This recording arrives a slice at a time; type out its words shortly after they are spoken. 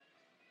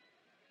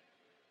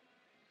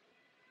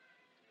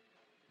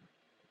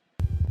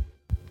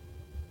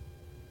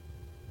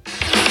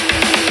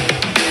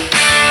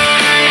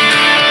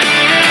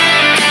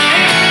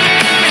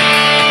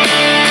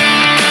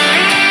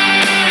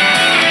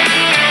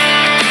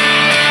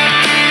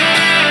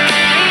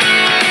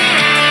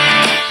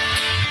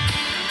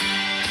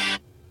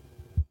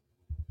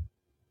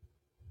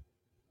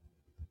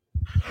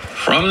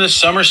From the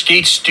Summer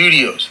Skate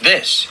Studios,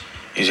 this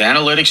is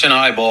Analytics and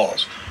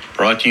Eyeballs,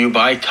 brought to you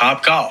by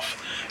Topgolf.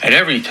 At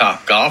every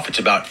Topgolf, it's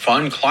about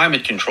fun,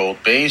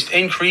 climate-controlled based,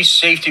 increased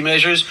safety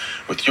measures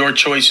with your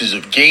choices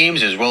of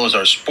games as well as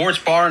our sports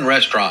bar and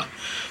restaurant.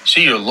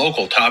 See your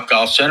local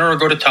Topgolf center or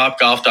go to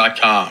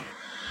topgolf.com.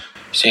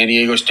 San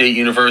Diego State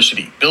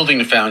University, building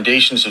the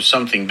foundations of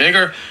something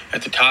bigger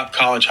at the top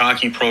college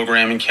hockey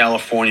program in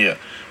California.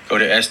 Go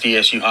to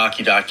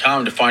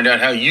sdsuhockey.com to find out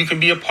how you can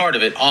be a part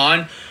of it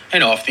on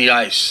and off the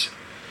ice.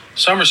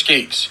 Summer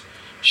Skates,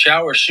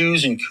 shower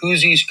shoes and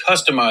koozies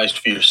customized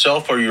for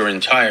yourself or your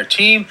entire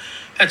team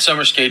at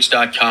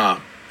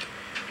summerskates.com.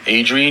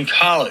 Adrian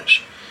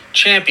College,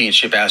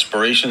 championship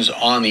aspirations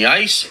on the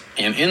ice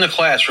and in the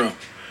classroom.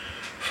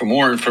 For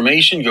more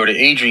information, go to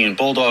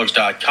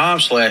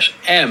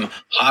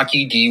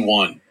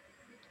adrianbulldogs.com/mhockeyd1.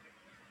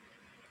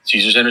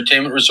 Caesars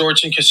Entertainment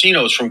Resorts and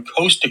Casinos from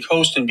coast to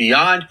coast and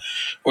beyond.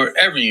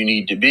 Wherever you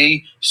need to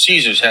be,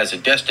 Caesars has a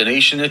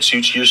destination that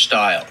suits your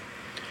style.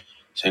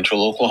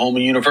 Central Oklahoma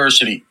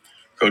University.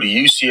 Go to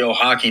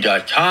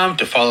ucohockey.com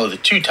to follow the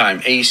two-time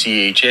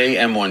ACHA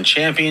M1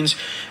 champions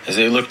as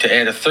they look to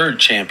add a third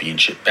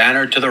championship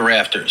banner to the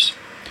rafters.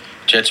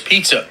 Jets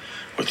Pizza,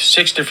 with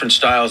 6 different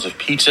styles of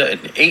pizza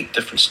and 8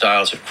 different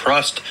styles of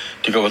crust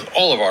to go with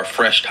all of our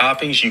fresh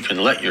toppings. You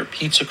can let your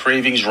pizza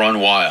cravings run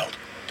wild.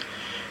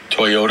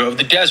 Toyota of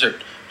the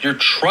Desert, your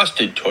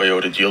trusted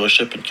Toyota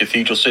dealership in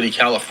Cathedral City,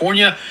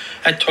 California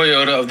at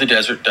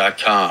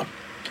toyotaofthedesert.com.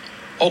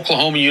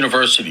 Oklahoma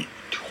University,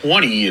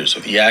 20 years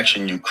of the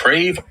action you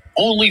crave,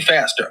 only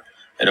faster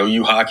at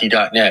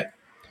ouhockey.net.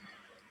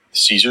 The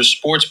Caesars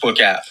Sportsbook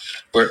app,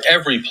 where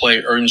every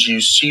play earns you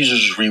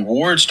Caesars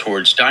rewards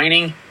towards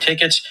dining,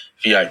 tickets,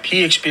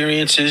 VIP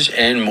experiences,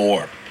 and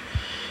more.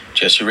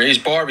 Jesse Ray's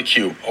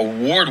Barbecue,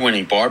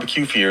 award-winning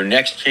barbecue for your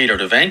next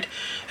catered event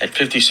at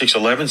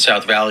 5611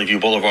 South Valley View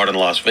Boulevard in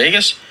Las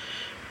Vegas,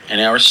 and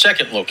our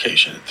second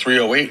location at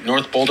 308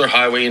 North Boulder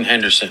Highway in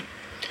Henderson.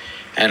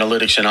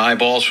 Analytics and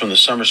Eyeballs from the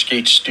Summer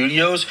Skate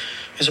Studios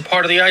is a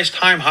part of the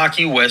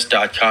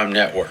IceTimeHockeyWest.com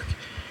network.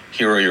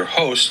 Here are your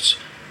hosts,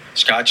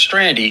 Scott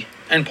Strandy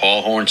and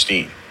Paul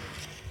Hornstein.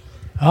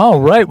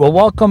 All right. Well,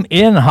 welcome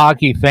in,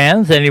 hockey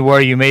fans,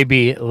 anywhere you may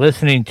be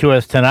listening to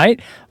us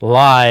tonight,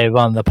 live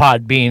on the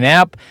Podbean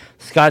app.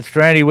 Scott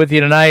Strandy with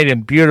you tonight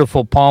in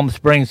beautiful Palm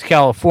Springs,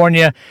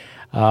 California,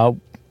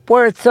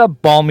 where it's a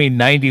balmy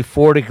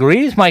 94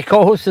 degrees. My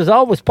co-host is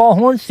always Paul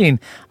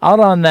Hornstein out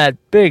on that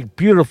big,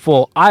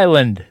 beautiful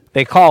island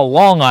they call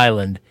Long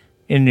Island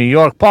in New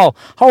York. Paul,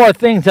 how are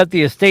things at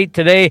the estate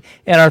today,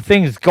 and are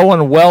things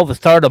going well to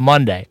start of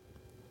Monday?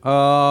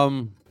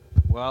 Well,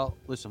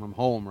 listen, I'm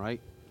home, right?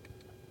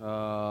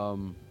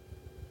 The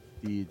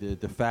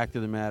fact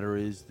of the matter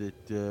is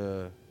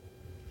that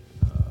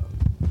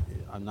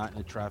I'm not in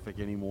the traffic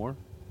anymore.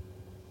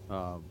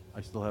 I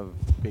still have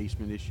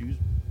basement issues,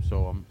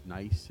 so I'm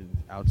nice and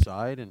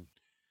outside, and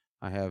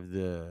I have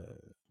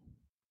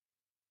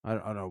I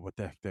don't know what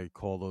the heck they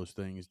call those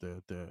things,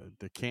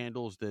 the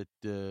candles that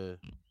they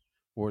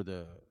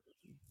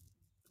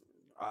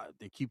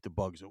keep the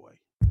bugs away.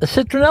 The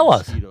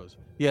citronellas. Mosquitoes.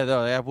 Yeah,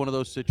 they have one of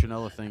those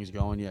citronella things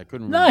going. Yeah, I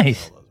couldn't remember.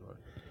 Nice.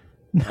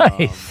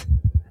 Nice.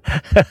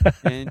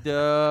 And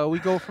we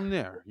go from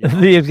there. You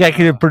know? The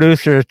executive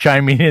producer is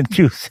chiming in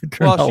too.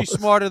 Well, she's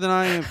smarter than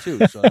I am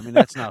too. So I mean,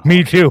 that's not.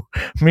 Me too.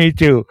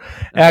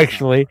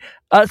 Actually,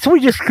 so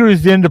we just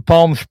cruised into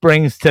Palm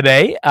Springs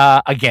today.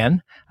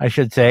 Again, I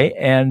should say,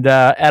 and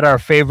at our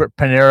favorite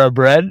Panera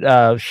Bread.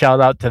 Shout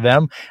out to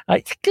them.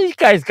 You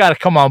guys got to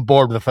come on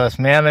board with us,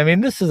 man. I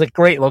mean, this is a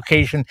great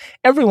location.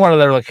 Every one of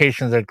their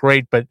locations are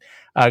great, but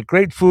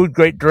great food,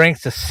 great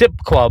drinks. A sip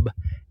club,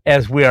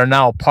 as we are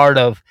now part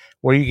of,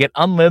 where you get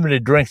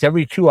unlimited drinks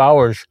every 2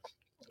 hours.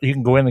 You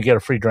can go in and get a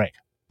free drink.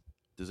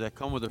 Does that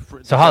come with a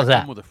free? So how's that?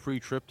 Come with a free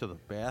trip to the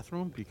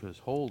bathroom? Because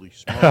holy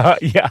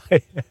smokes! Yeah,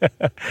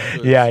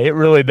 it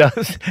really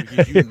does.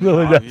 It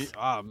really does.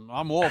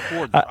 I'm all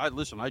for it.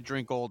 Listen, I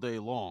drink all day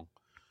long,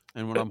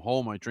 and when I'm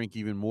home, I drink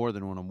even more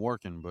than when I'm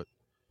working. But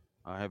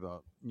I have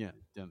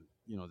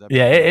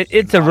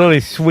it's a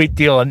really sweet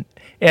deal, and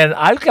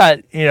I've got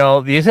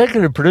the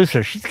executive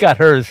producer. She's got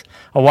hers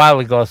a while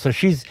ago, so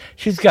she's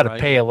got to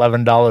pay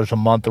 $11 a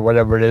month or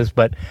whatever it is.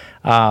 But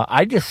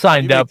I just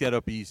signed up. Make that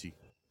up easy.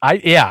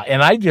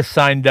 I just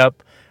signed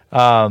up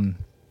the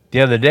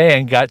other day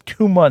and got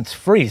 2 months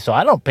free, so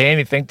I don't pay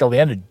anything till the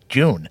end of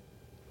June.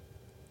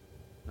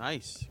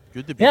 Nice,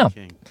 good to be the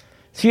king.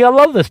 See, I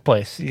love this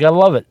place. You gotta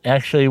love it.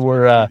 Actually,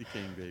 we're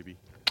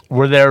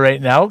there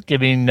right now,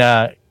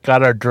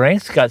 got our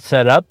drinks, got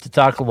set up to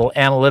talk a little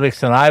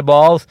analytics and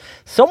eyeballs.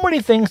 So many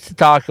things to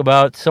talk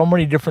about, so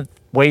many different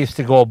ways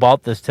to go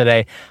about this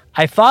today.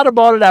 I thought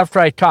about it after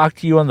I talked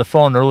to you on the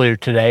phone earlier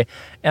today,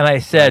 and I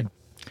said,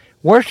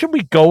 where should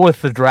we go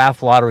with the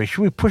draft lottery?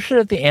 Should we push it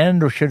at the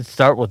end or should it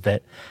start with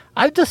it?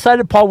 I've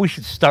decided, Paul, we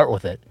should start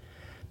with it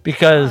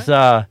because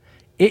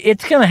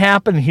it's going to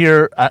happen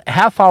here a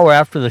half hour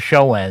after the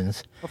show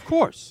ends. Of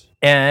course.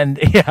 And,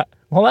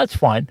 well, that's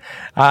fine.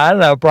 I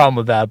don't have a problem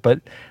with that.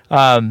 But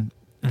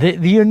the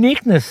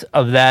uniqueness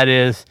of that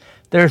is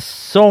there's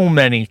so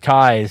many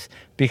ties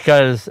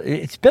because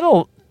it's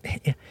been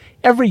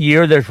every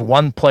year there's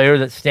one player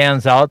that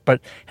stands out.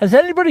 But has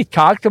anybody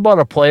talked about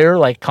a player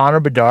like Connor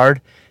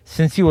Bedard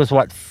since he was,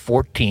 what,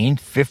 14,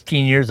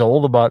 15 years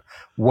old, about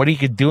what he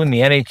could do in the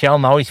NHL?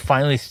 Now he's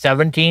finally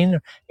 17,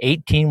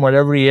 18,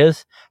 whatever he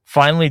is,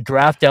 finally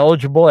draft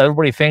eligible.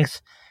 Everybody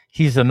thinks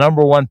he's the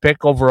number one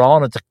pick overall,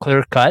 and it's a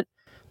clear cut.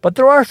 But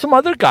there are some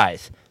other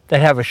guys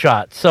that have a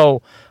shot.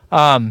 So,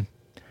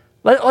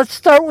 let's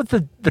start with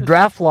the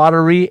draft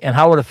lottery and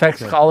how it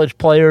affects college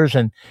players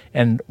and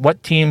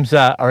what teams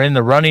are in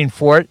the running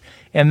for it,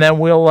 and then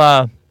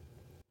we'll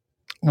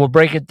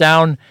break it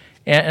down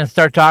and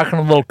start talking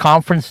a little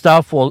conference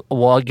stuff.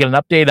 We'll get an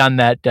update on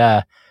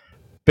that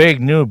big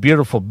new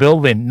beautiful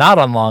building, not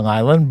on Long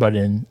Island, but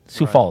in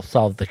Sioux Falls,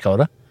 South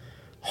Dakota,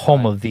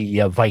 home of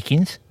the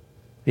Vikings,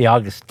 the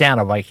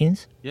Augustana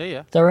Vikings.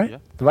 Yeah. Is that right? Yeah.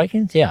 The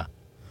Vikings, yeah.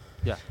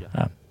 Yeah.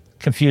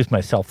 Confused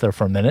myself there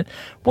for a minute.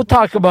 We'll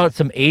talk about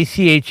some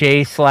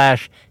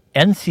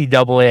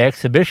ACHA/NCAA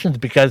exhibitions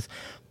because,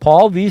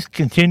 Paul, these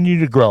continue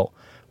to grow.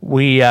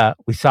 We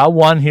saw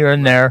one here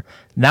and there.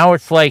 Now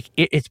it's like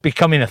it's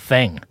becoming a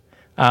thing.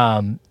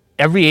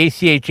 Every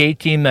ACHA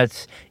team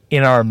that's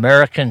in our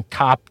American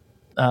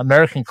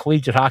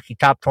Collegiate Hockey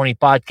Top 20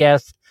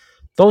 podcast,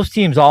 those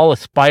teams all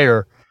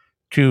aspire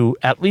to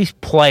at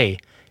least play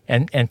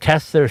and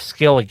test their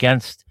skill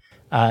against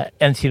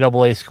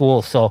NCAA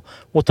schools. So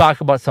we'll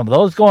talk about some of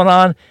those going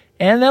on,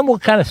 and then we'll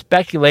kind of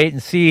speculate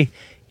and see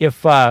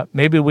if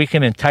maybe we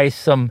can entice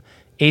some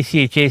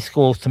ACHA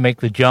schools to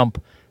make the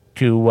jump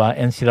to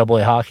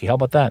NCAA hockey. How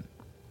about that?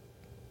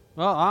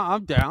 Well,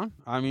 I'm down.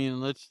 I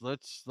mean, let's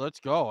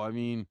go. I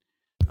mean,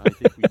 I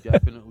think we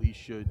definitely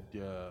should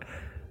be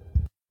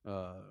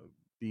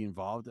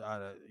involved.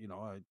 I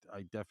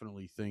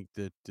definitely think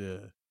that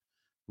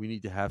we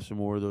need to have some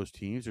more of those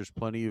teams. There's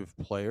plenty of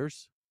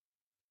players,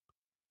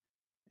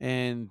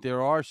 and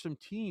there are some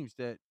teams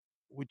that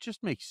would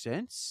just make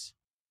sense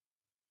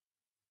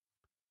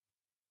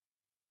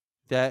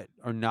that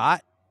are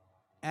not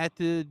at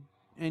the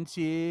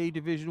NCAA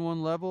Division I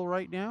level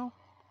right now.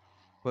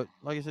 But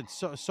like I said,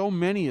 so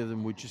many of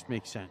them would just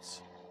make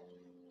sense.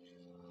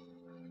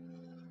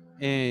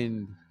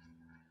 And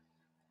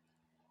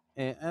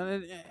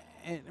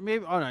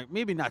maybe, all right,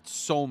 maybe not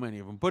so many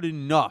of them, but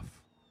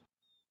enough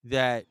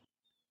that,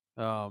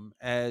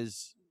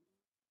 as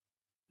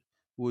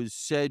was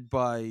said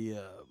by,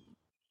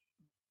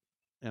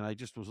 and I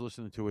just was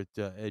listening to it,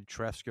 Ed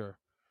Tresker,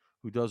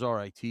 who does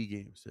our IT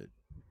games, that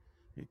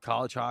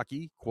college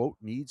hockey, quote,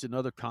 needs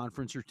another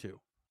conference or two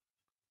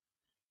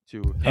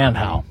to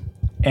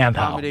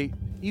accommodate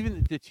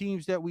even the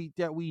teams that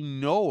we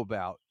know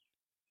about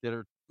that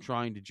are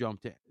trying to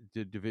jump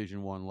to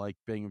Division I, like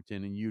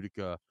Binghamton and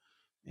Utica,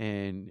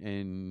 and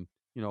and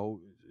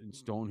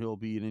Stonehill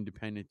be an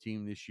independent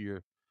team this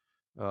year.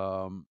 We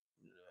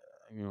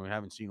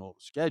haven't seen all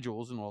the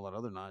schedules and all that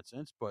other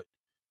nonsense, but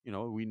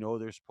we know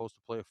they're supposed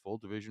to play a full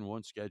Division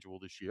I schedule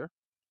this year.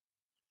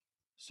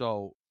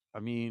 So I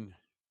mean,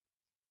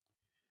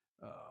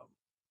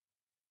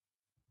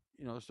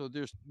 so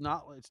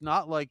it's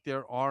not like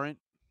there aren't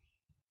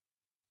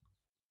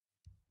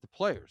the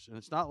players, and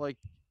it's not like,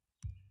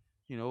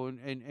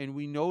 and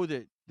we know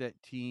that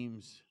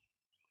teams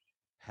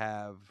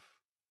have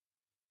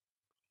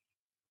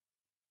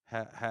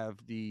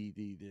the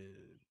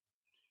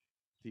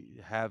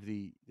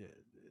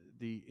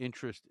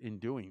interest in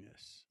doing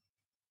this.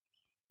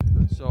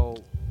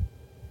 So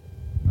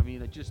I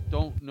mean, I just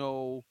don't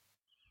know.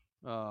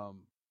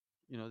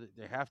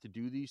 They have to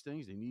do these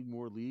things. They need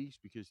more leagues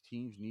because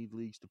teams need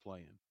leagues to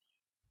play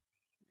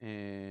in.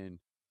 And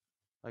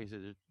like I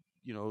said,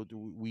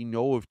 we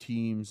know of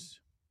teams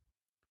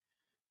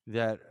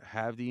that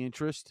have the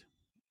interest,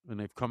 and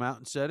they've come out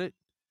and said it.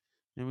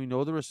 And we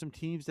know there are some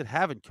teams that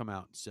haven't come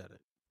out and said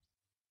it.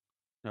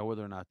 Now,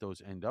 whether or not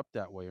those end up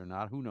that way or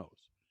not, who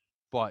knows?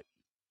 But,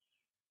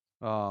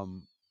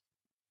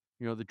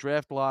 the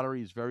draft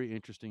lottery is very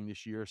interesting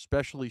this year,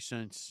 especially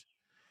since,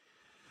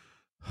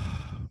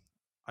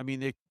 I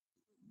mean,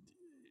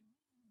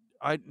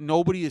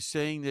 nobody is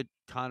saying that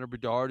Connor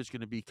Bedard is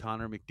going to be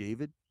Connor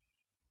McDavid.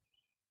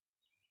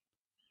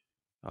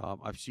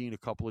 I've seen a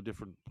couple of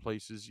different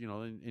places,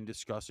 in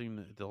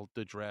discussing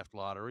the draft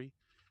lottery,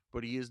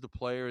 but he is the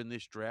player in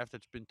this draft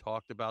that's been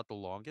talked about the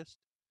longest.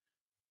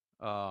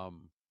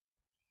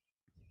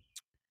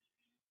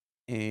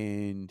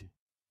 And,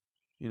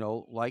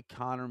 like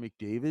Connor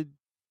McDavid,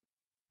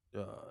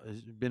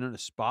 has been in a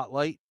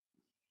spotlight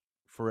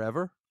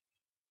forever.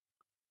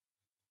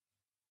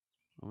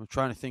 I'm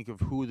trying to think of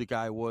who the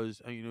guy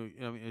was.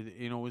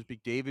 It was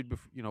McDavid,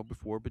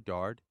 before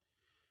Bedard,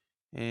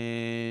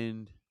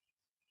 and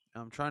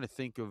I'm trying to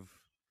think of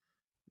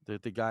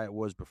the guy it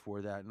was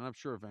before that, and I'm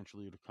sure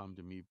eventually it'll come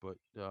to me. But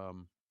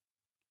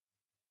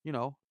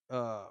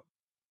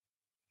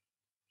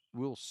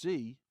we'll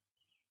see.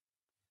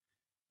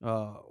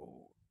 The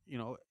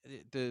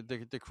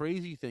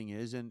crazy thing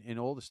is, and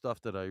all the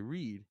stuff that I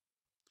read,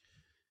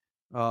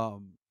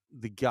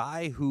 the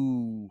guy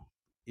who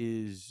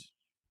is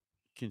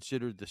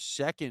considered the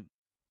second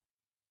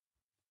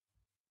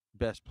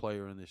best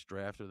player in this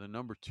draft, or the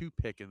number 2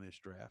 pick in this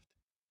draft,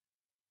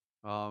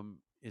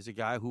 is a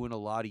guy who in a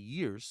lot of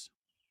years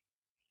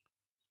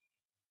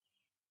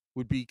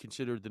would be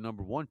considered the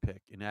number 1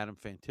 pick in Adam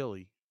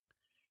Fantilli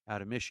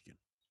out of Michigan.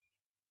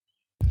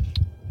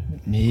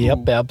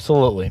 Yep,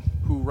 absolutely.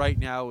 Who right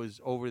now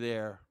is over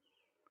there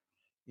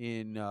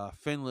in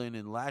Finland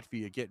and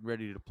Latvia getting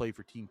ready to play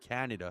for Team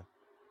Canada,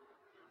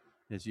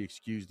 as you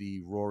excuse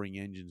the roaring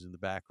engines in the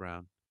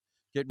background.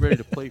 Getting ready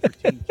to play for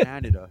Team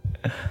Canada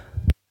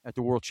at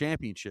the World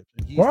Championships.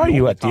 And he's Where are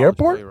you, at the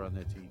airport? Player on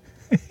that team.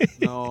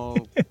 No,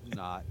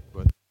 not.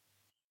 But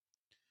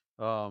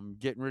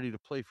getting ready to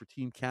play for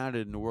Team Canada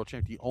in the World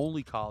Championship. The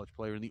only college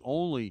player and the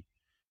only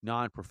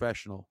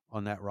non-professional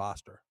on that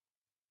roster.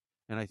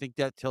 And I think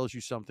that tells you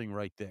something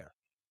right there.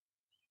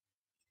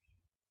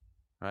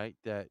 Right?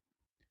 That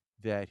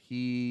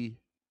he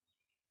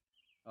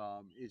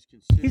is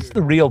considered... He's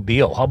the real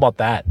deal. How about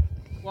that?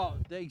 Well,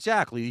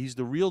 exactly. He's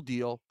the real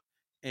deal.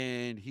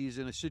 And he's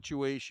in a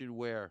situation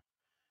where,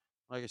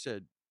 like I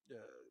said,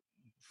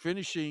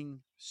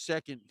 finishing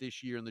second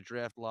this year in the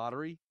draft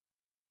lottery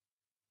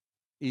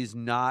is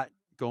not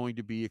going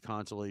to be a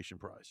consolation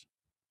prize.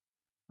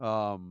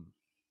 And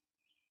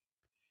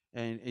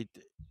it,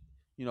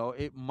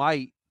 it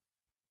might,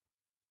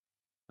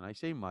 and I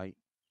say might,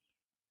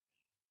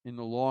 in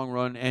the long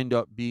run end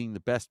up being the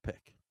best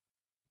pick.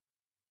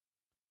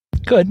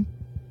 Good.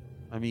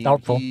 I mean,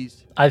 doubtful.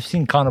 I've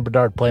seen Connor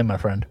Bedard play, my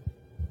friend.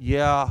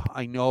 Yeah,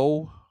 I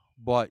know,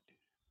 but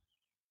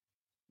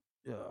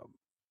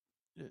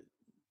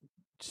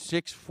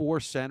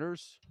 6'4"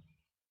 centers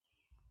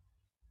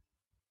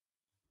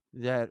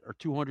that are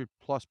 200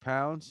 plus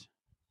pounds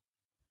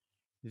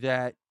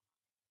that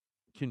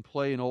can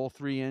play in all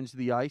 3 ends of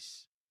the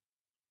ice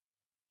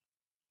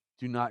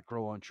do not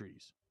grow on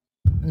trees.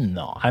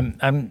 No, I'm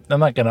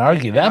not going to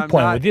argue that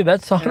point with you.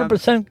 That's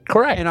 100%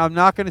 correct. And I'm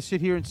not going to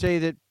sit here and say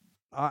that.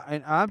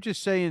 And I'm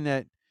just saying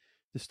that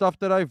the stuff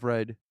that I've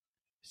read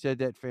said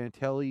that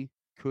Fantilli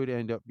could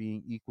end up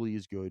being equally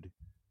as good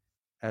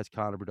as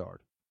Connor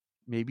Bedard.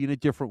 Maybe in a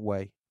different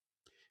way.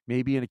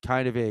 Maybe in a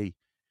kind of a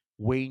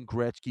Wayne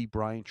Gretzky,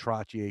 Brian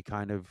Trottier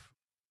kind of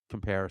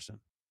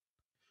comparison.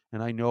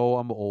 And I know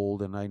I'm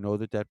old, and I know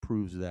that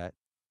proves that.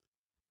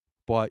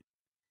 But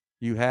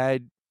you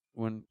had,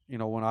 when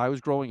I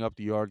was growing up,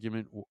 the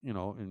argument,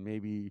 and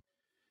maybe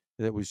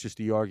that was just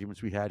the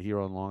arguments we had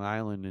here on Long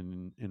Island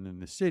and in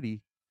the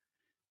city,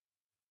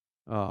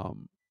 that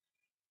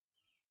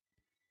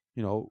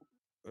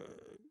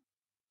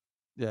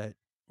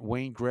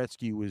Wayne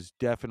Gretzky was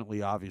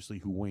definitely, obviously,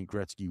 who Wayne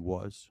Gretzky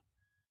was.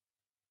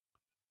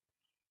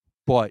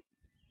 But,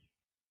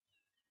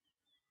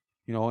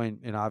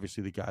 and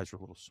obviously the guys were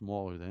a little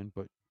smaller then,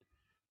 but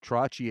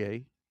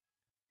Trottier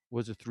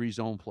was a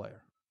 3-zone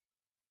player.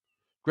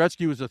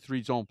 Gretzky was a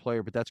 3-zone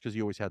player, but that's because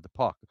he always had the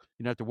puck. You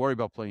didn't have to worry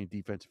about playing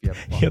defense if you had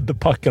the puck. He had the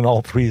puck in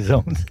all 3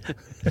 zones.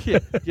 Yeah,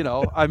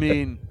 I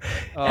mean...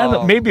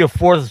 and maybe a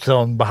 4th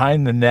zone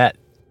behind the net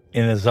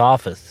in his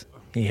office.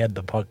 He had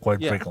the puck quite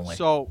frequently.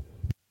 So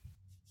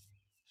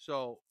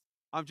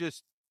I'm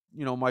just,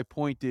 my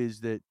point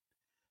is that,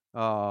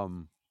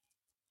 that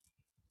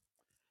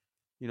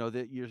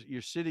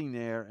you're sitting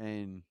there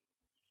and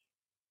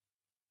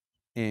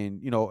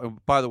and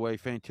by the way,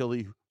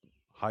 Fantilli,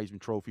 Heisman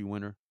Trophy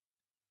winner.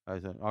 I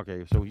said,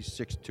 okay, so he's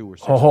 6'2" or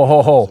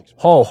 6'3".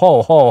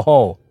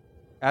 Ho.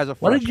 As a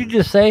freshman. What did you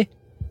just say?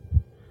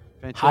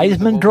 Fantilli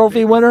Heisman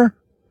Trophy winner?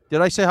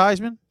 Did I say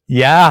Heisman?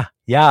 Yeah.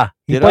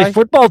 He plays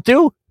football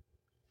too?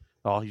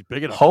 Oh, he's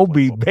big enough.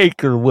 Hobey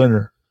Baker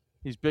winner.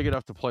 He's big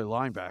enough to play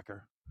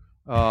linebacker.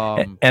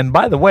 And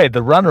by the way,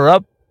 the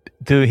runner-up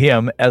to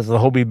him as the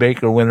Hobey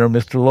Baker winner,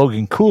 Mr.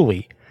 Logan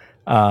Cooley,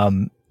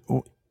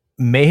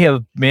 may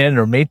have been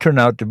or may turn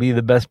out to be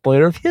the best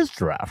player of his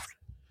draft.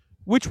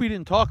 Which we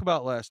didn't talk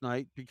about last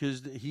night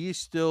because he's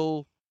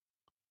still,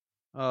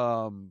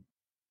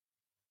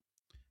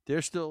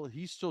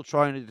 he's still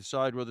trying to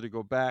decide whether to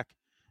go back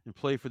and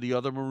play for the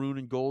other maroon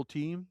and gold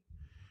team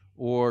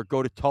or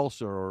go to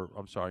Tulsa, or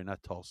I'm sorry,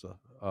 not Tulsa.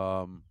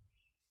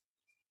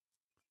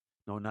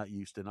 No, not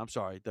Houston. I'm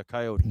sorry, the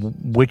Coyotes.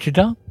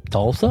 Wichita?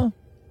 Tulsa.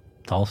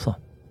 I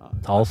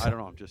don't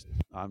know.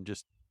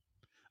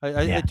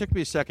 It took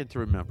me a second to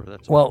remember.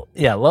 That's well,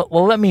 yeah.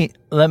 Well, let me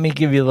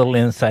give you a little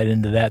insight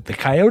into that. The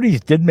Coyotes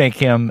did make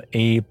him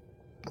a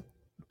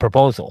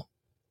proposal.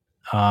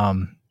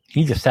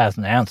 He just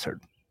hasn't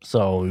answered.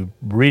 So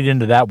read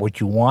into that what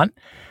you want.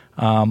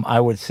 I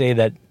would say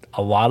that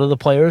a lot of the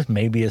players,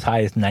 maybe as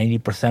high as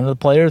 90% of the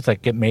players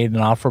that get made an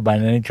offer by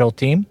an NHL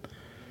team,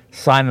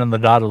 sign on the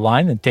dotted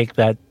line and take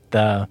that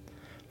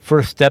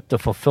first step to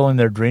fulfilling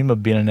their dream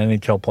of being an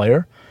NHL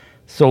player.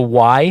 So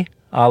why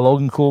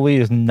Logan Cooley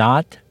has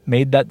not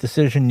made that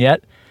decision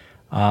yet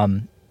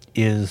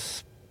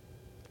is,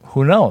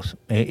 who knows?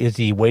 Is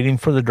he waiting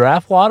for the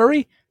draft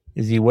lottery?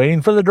 Is he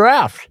waiting for the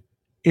draft?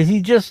 Is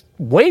he just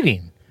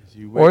waiting?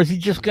 Or is he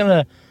just going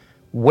to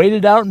wait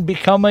it out and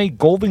become a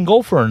Golden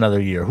Gopher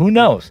another year? Who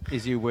knows?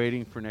 Is he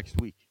waiting for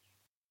next week?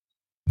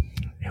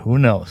 Who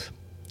knows?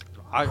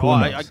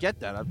 I get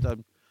that.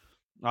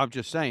 I'm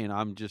just saying.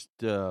 I'm just.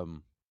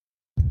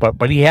 But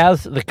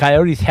the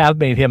Coyotes have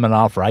made him an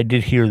offer. I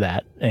did hear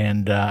that,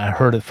 and I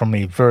heard it from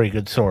a very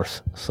good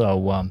source.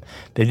 So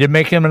they did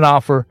make him an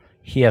offer.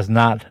 He has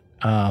not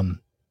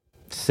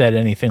said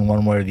anything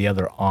one way or the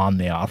other on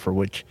the offer,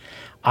 which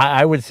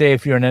I would say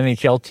if you're an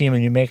NHL team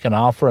and you make an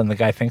offer and the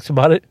guy thinks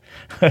about it,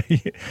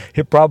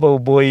 it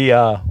probably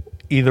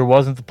either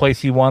wasn't the place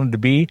he wanted to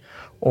be,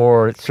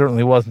 or it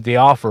certainly wasn't the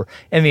offer.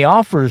 And the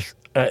offers,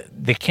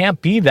 they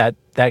can't be that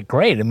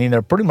great. I mean,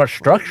 they're pretty much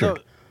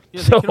structured.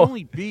 Yeah, they can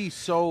only be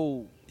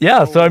so.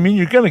 Yeah, so I mean,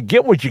 you're going to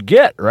get what you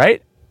get,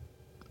 right?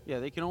 Yeah,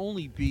 they can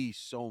only be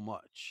so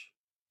much.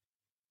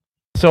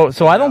 So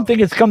I don't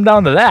think it's come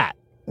down to that,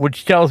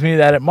 which tells me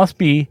that it must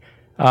be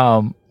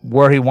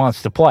where he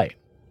wants to play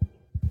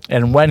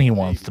and when he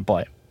wants to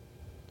play.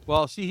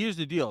 Well, see, here's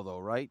the deal, though,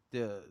 right?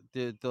 The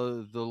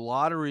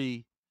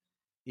lottery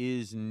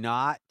is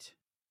not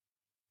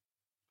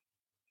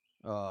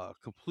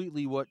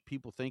completely what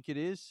people think it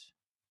is.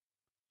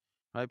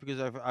 Right,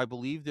 because I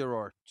believe there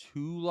are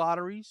 2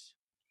 lotteries,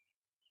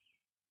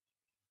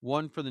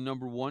 one for the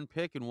number 1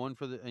 pick and one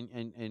for the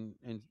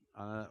and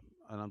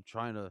I'm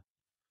trying to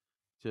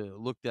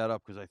look that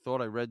up because I thought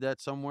I read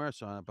that somewhere.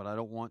 But I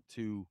don't want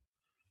to.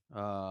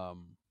 Well,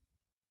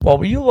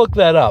 when you look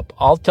that up,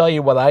 I'll tell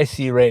you what I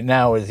see right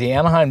now is the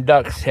Anaheim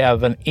Ducks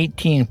have an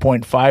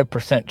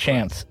 18.5%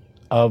 chance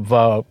of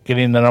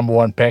getting the number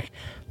 1 pick,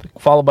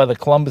 followed by the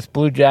Columbus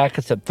Blue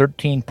Jackets at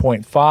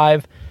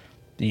 13.5%.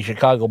 The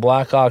Chicago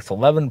Blackhawks,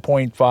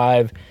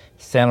 11.5%.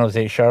 San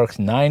Jose Sharks,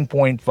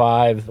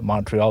 9.5%. The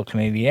Montreal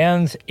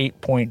Canadiens,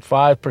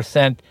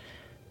 8.5%.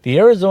 The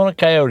Arizona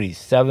Coyotes,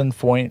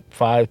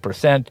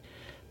 7.5%.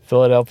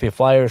 Philadelphia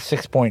Flyers,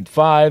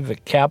 6.5%. The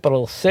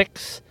Capitals,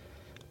 6%.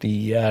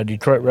 The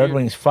Detroit Red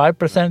Wings,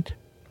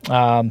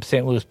 5%.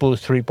 St. Louis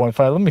Blues,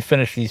 3.5%. Let me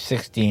finish these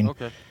 16.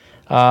 Okay.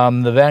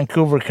 The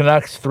Vancouver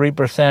Canucks,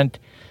 3%.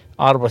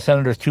 Ottawa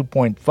Senators,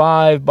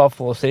 2.5%.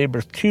 Buffalo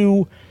Sabres,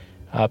 2%.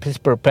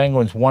 Pittsburgh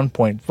Penguins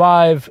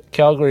 1.5%,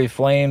 Calgary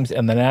Flames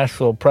and the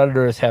Nashville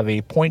Predators have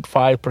a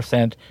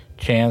 0.5%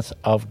 chance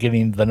of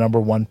getting the number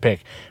 1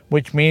 pick,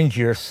 which means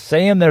you're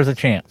saying there's a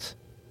chance.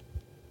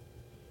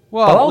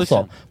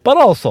 Well, but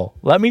also,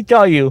 let me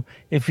tell you,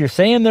 if you're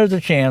saying there's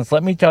a chance,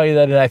 let me tell you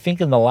that I think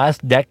in the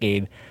last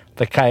decade,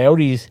 the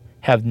Coyotes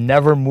have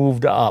never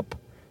moved up.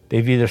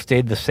 They've either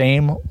stayed the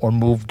same or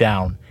moved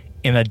down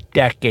in a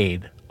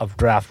decade of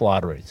draft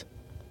lotteries.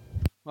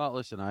 Well,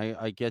 listen,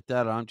 I get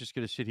that. I'm just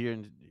going to sit here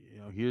and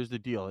here's the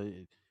deal.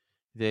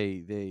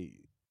 They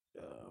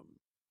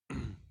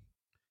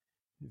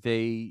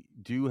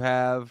do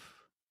have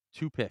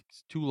 2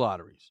 picks, 2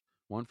 lotteries,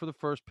 one for the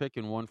first pick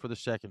and one for the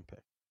second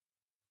pick.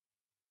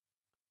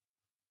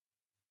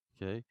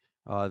 Okay,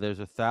 there's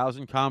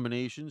 1,000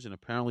 combinations, and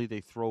apparently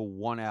they throw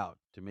one out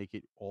to make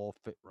it all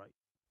fit right.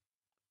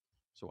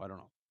 So I don't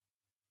know.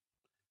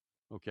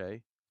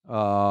 Okay.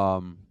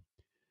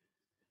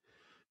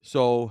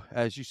 So,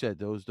 as you said,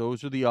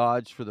 those are the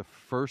odds for the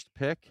first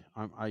pick.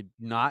 I'm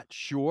not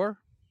sure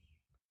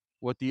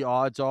what the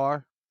odds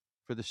are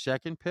for the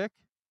second pick.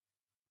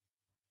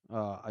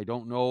 I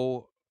don't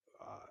know.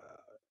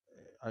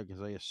 I guess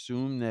I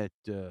assume that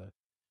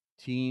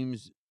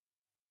teams,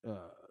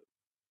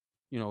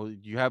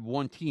 you have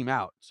one team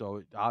out, so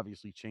it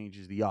obviously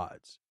changes the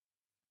odds.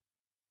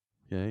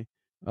 Okay.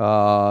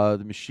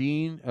 The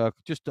machine. I'm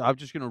just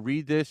going to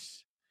read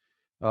this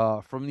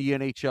from the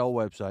NHL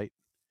website.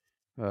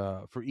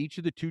 For each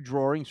of the 2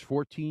 drawings,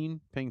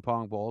 14 ping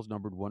pong balls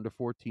numbered 1 to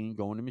 14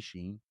 go in a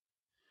machine,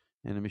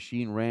 and the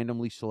machine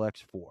randomly selects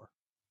 4.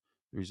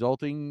 The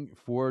resulting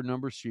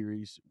 4-number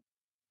series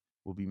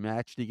will be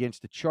matched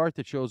against a chart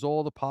that shows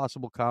all the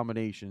possible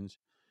combinations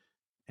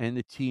and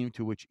the team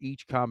to which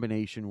each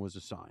combination was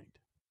assigned.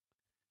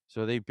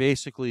 So they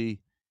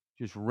basically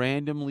just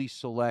randomly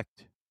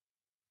select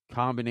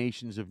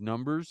combinations of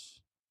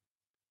numbers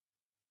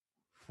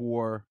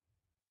for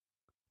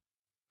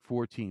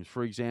 4 teams.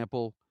 For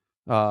example,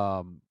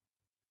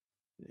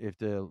 if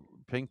the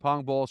ping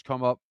pong balls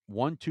come up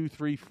 1, 2,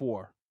 3,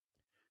 4,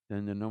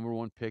 then the number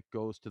 1 pick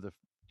goes to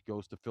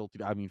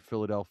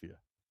Philadelphia.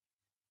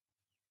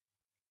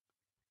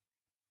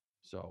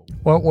 So,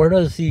 where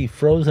does the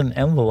frozen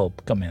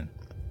envelope come in?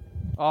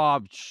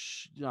 I'm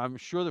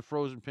sure the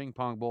frozen ping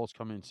pong balls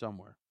come in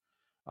somewhere.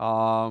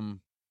 And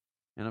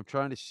I'm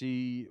trying to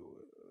see.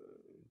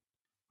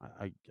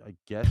 I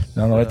guess.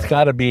 No, it's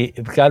got to be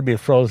a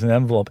frozen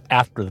envelope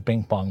after the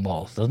ping pong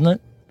balls, doesn't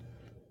it?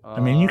 I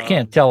mean, you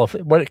can't tell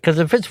because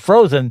if it's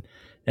frozen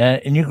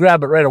and you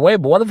grab it right away,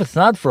 but what if it's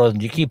not frozen?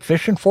 Do you keep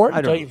fishing for it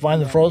until you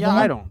find the frozen one?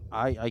 I don't.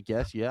 I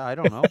guess. Yeah, I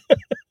don't know.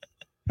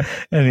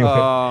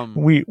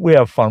 Anyway, we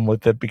have fun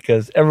with it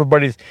because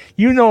everybody's,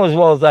 as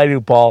well as I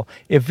do, Paul,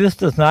 if this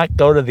does not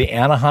go to the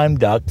Anaheim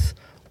Ducks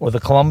or the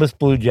Columbus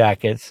Blue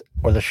Jackets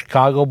or the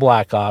Chicago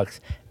Blackhawks,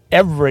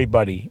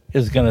 everybody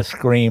is going to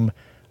scream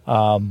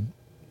fraud,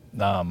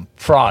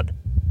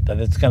 that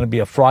it's going to be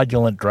a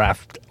fraudulent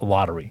draft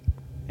lottery.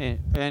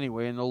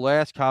 Anyway, in the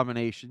last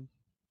combination,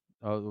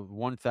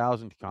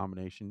 1,000th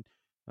combination.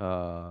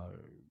 And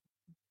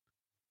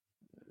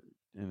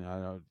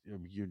I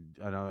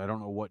don't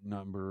know what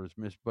number is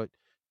missed, but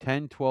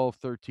 10, 12,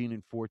 13,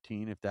 and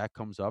 14. If that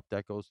comes up,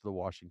 that goes to the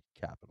Washington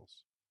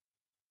Capitals.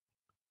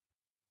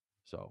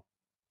 So.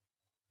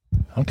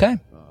 Okay.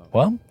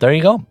 Well, there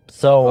you go.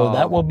 So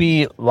that will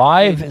be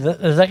live.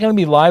 Is that going to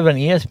be live on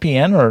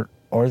ESPN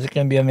or is it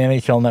going to be on the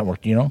NHL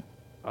Network? Do you know?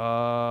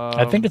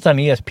 I think it's on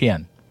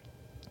ESPN.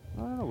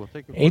 We'll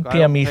take a 8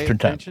 p.m. Eastern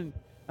time.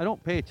 I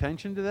don't pay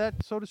attention to that,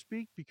 so to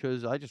speak,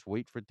 because I just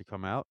wait for it to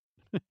come out.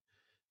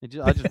 I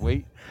just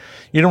wait.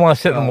 You don't want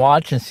to sit and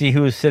watch and see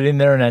who's sitting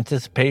there in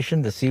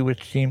anticipation to see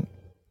which team?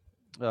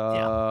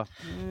 No,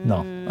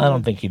 I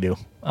don't think you do.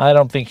 I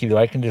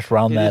can just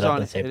round that up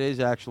and say it is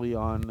actually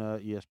on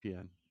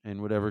ESPN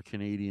and whatever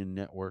Canadian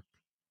network.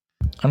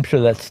 I'm sure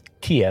that's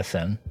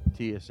TSN.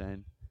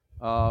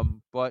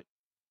 But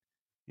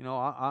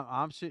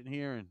I'm sitting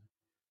here and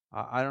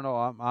I don't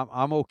know.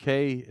 I'm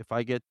okay if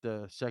I get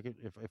the second.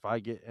 If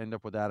I end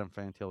up with Adam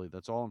Fantilli,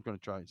 that's all I'm going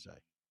to try and say.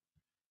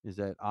 Is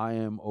that I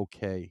am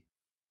okay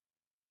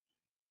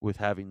with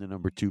having the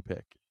number 2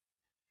 pick.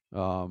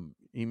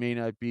 He may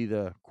not be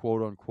the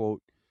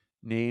quote-unquote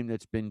name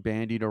that's been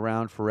bandied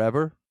around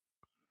forever,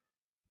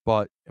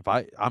 but if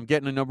I'm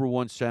getting a number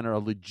 1 center, a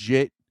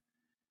legit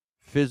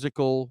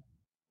physical,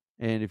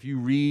 and if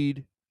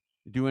you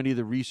do any of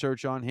the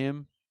research on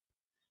him,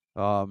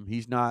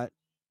 he's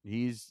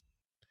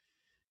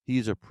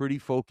a pretty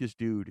focused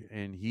dude,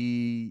 and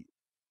he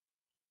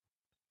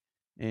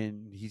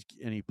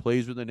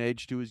plays with an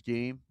edge to his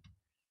game,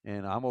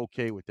 and I'm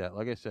okay with that.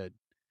 Like I said,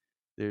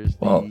 there's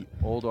the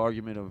old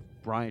argument of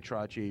Brian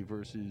Trottier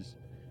versus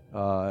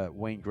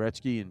Wayne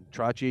Gretzky, and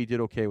Trottier did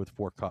okay with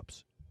 4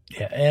 cups.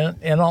 Yeah,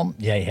 and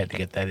you had to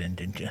get that in,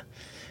 didn't you?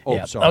 Oh,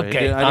 yeah. Sorry.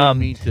 Okay. I didn't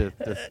mean to.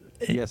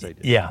 Yes, I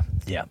did. Yeah.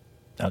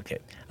 Okay.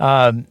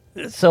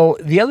 So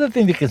the other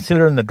thing to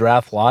consider in the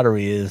draft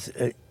lottery is,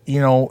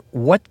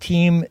 what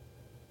team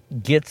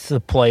gets the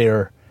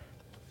player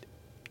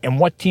and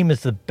what team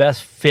is the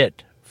best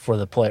fit for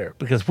the player.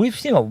 Because we've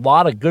seen a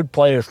lot of good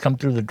players come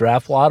through the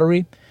draft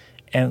lottery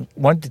and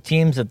went to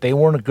teams that they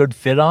weren't a good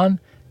fit on,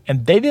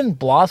 and they didn't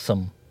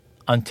blossom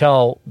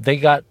until they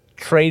got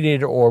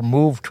traded or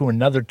moved to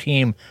another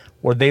team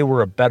where they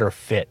were a better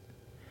fit.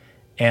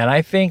 And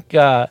I think,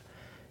 I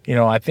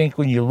think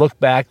when you look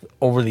back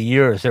over the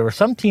years, there were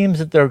some teams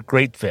that they're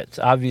great fits.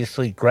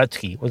 Obviously,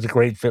 Gretzky was a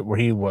great fit where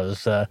he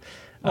was.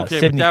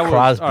 Sidney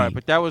Crosby,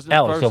 but that was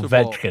Alex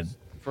Ovechkin.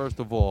 First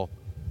of all,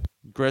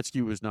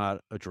 Gretzky was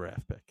not a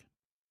draft pick.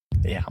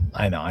 Yeah,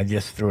 I know. I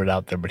just threw it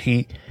out there. But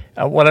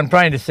what I'm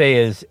trying to say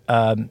is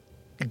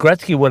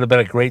Gretzky would have been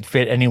a great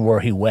fit anywhere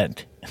he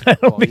went. I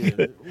don't think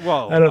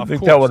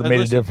that would have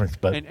made a difference.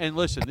 But and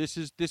listen, this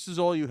is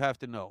all you have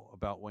to know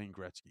about Wayne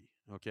Gretzky.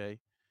 Okay,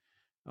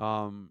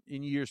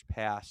 in years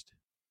past,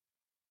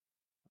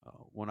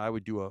 when I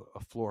would do a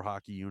floor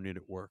hockey unit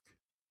at work,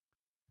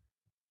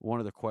 one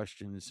of the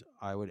questions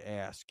I would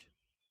ask,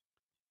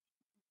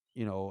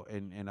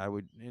 and I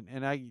would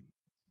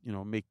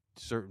make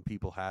certain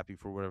people happy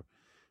for whatever.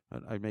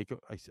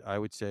 I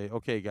would say,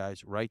 okay,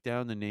 guys, write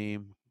down the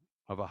name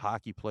of a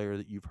hockey player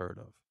that you've heard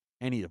of,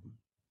 any of them,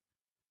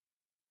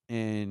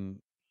 and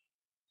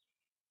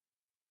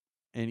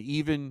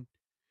even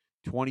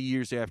 20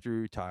 years after he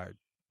retired,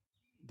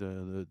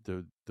 the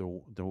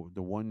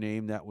one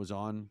name that was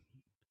on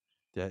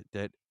that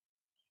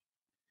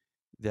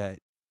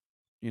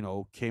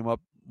came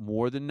up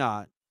more than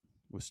not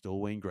was still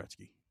Wayne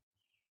Gretzky.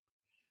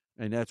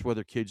 And that's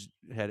whether kids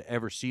had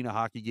ever seen a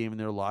hockey game in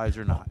their lives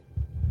or not.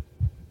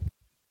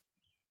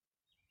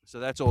 So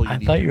that's all you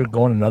need. I thought you were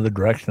going another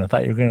direction. I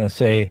thought you were going to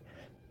say,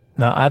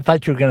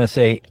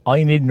 all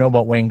you need to know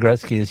about Wayne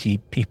Gretzky is he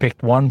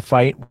picked one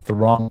fight with the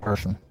wrong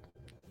person.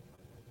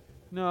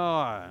 No,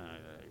 I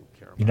don't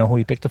care about You know who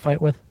he picked a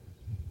fight with?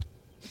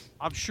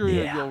 I'm sure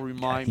you'll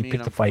remind me,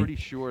 and I'm pretty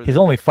sure. His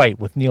only fight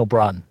with Neil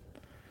Broughton.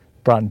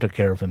 Broughton took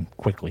care of him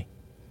quickly.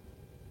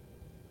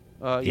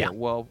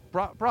 Well,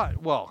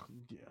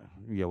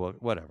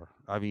 whatever.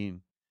 I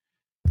mean,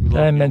 did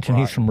I mention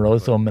he's from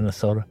Roseville,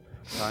 Minnesota?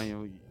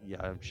 I'm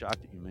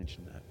shocked that you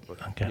mentioned that.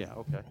 But okay. Yeah,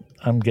 okay.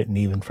 I'm getting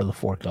even for the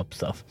 4 cup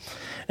stuff.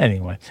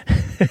 Anyway.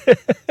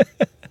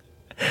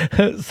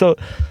 So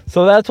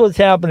that's what's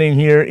happening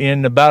here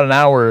in about an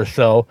hour or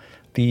so.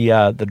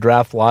 The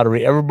draft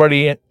lottery.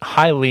 Everybody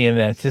highly in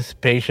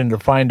anticipation to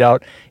find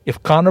out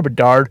if Connor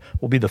Bedard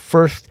will be the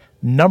first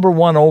number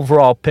 1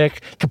 overall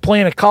pick to play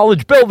in a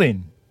college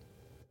building.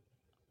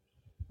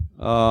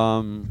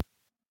 That's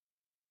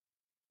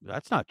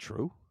not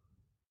true.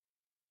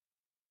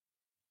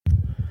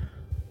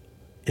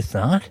 It's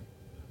not?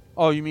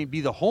 Oh, you mean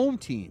be the home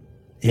team?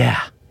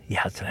 Yeah,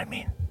 that's what I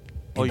mean.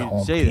 You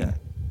didn't say that.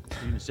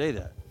 You didn't say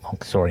that. Oh,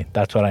 sorry,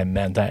 that's what I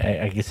meant.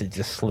 I guess it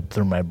just slipped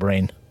through my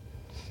brain.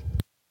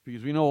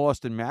 Because we know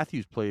Austin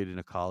Matthews played in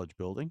a college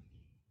building.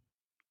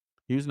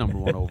 He was number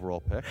 1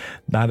 overall pick.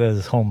 Not at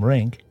his home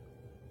rink.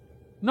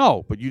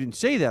 No, but you didn't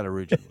say that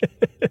originally.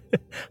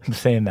 I'm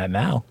saying that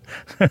now.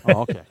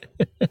 Oh, okay.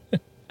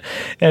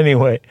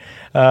 Anyway,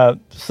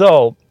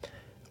 so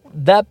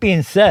that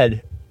being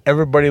said,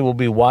 everybody will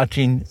be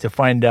watching to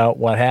find out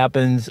what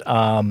happens.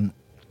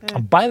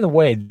 By the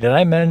way, did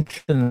I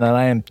mention that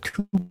I am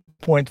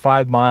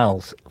 2.5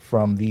 miles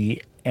from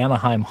the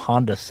Anaheim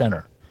Honda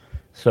Center?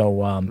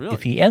 So Really?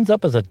 if he ends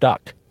up as a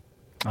Duck,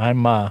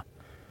 I'm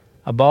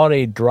about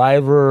a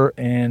driver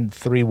and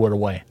 3 wood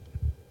away.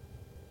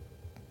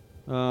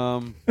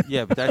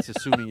 Yeah, but that's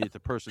assuming that the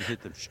person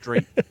hit them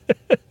straight.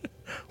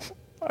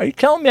 Are you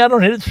telling me I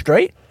don't hit it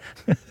straight?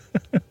 I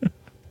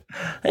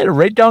hit it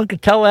right down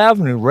Cattell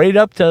Avenue, right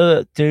up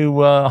to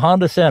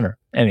Honda Center.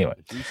 Anyway,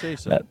 You say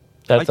so. that's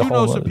I a do whole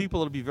know some other- people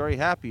that'll be very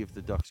happy if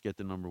the Ducks get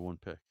the number 1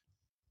 pick.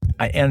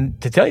 And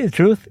to tell you the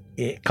truth,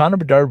 Connor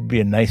Bedard would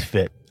be a nice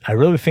fit. I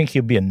really think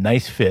he'll be a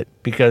nice fit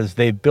because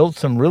they've built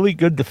some really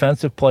good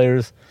defensive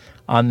players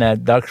on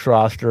that Ducks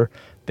roster.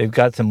 They've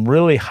got some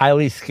really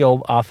highly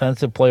skilled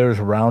offensive players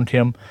around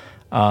him.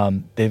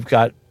 They've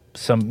got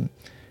some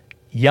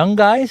young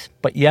guys,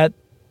 but yet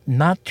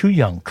not too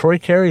young. Troy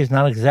Terry is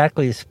not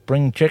exactly a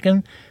spring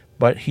chicken,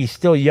 but he's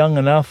still young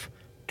enough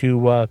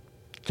to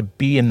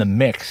be in the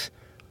mix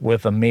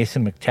with a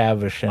Mason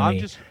McTavish and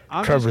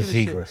I'm Trevor just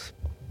gonna say- Zegras.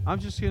 I'm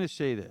just going to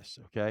say this,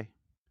 okay?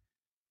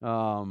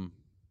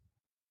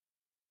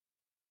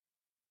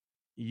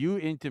 You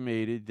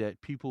intimated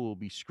that people will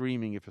be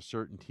screaming if a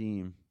certain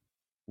team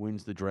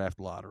wins the draft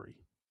lottery.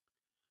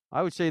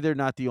 I would say they're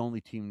not the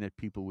only team that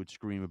people would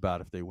scream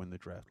about if they win the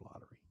draft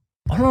lottery.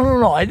 Oh,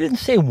 no. I didn't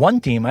say one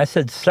team. I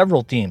said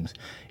several teams.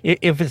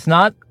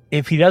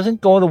 If he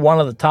doesn't go to one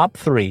of the top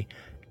 3,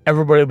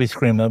 everybody will be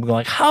screaming. They'll be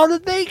like, how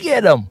did they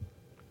get him?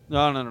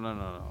 No.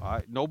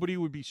 Nobody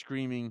would be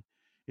screaming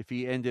if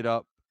he ended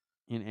up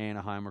in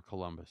Anaheim or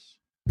Columbus.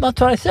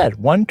 That's what I said.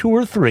 1, 2,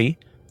 or 3,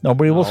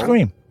 nobody will No.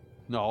 scream.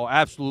 No,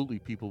 absolutely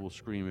people will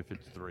scream if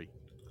it's 3.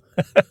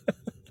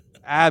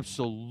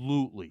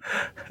 Absolutely.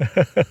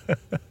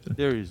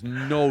 There is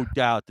no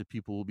doubt that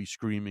people will be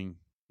screaming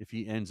if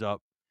he ends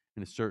up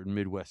in a certain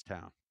Midwest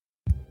town.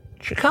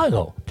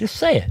 Chicago. Just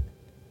say it.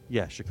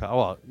 Yeah, Chicago.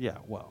 Well, yeah,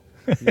 well,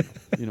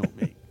 you know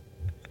me.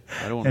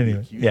 I don't want to Anyway,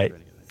 be accused yeah. of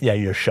anything. Yeah,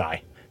 you're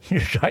shy. You're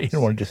shy. You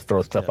don't want to just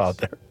throw stuff Yes. out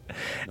there.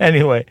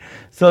 Anyway,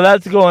 so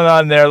that's going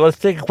on there. Let's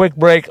take a quick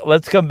break.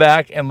 Let's come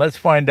back and let's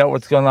find out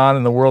what's going on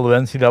in the world of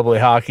NCAA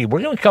hockey.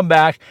 We're going to come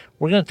back.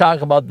 We're going to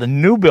talk about the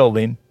new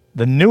building,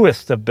 the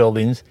newest of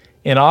buildings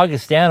in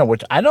Augustana,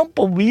 which I don't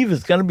believe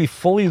is going to be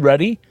fully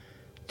ready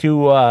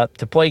to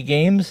play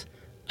games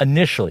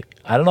initially.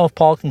 I don't know if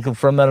Paul can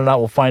confirm that or not.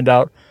 We'll find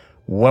out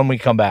when we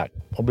come back.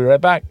 We'll be right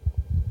back.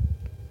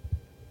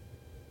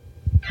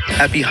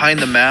 At Behind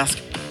the Mask,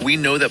 we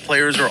know that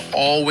players are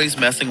always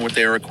messing with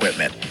their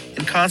equipment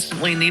and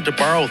constantly need to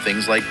borrow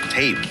things like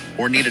tape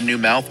or need a new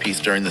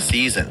mouthpiece during the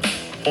season.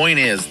 Point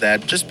is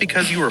that just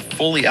because you are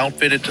fully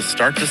outfitted to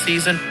start the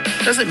season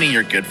doesn't mean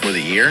you're good for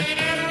the year.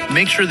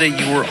 Make sure that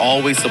you are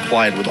always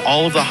supplied with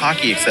all of the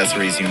hockey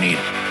accessories you need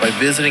by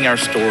visiting our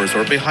stores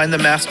or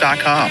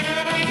behindthemask.com.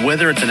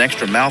 Whether it's an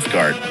extra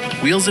mouthguard,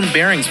 wheels and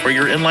bearings for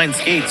your inline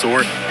skates,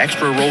 or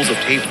extra rolls of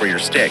tape for your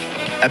stick,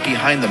 at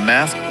Behind the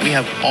Mask, we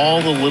have all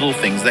the little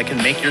things that can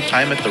make your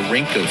time at the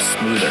rink go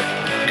smoother.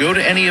 Go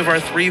to any of our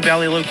 3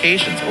 Valley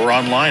locations or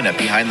online at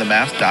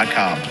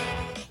behindthemask.com.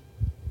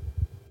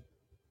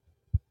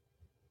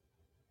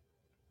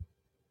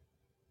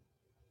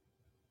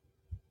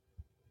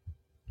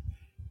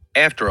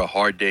 After a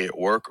hard day at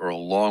work or a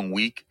long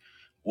week,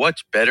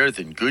 what's better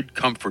than good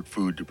comfort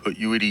food to put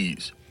you at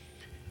ease?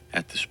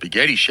 At the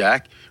Spaghetti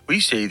Shack, we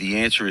say the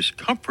answer is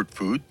comfort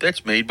food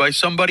that's made by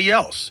somebody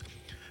else.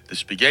 The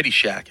Spaghetti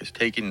Shack has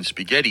taken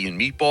spaghetti and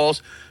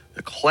meatballs,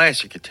 the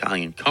classic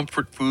Italian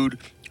comfort food,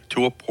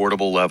 to a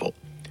portable level.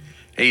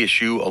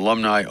 ASU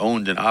alumni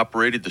owned and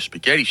operated, the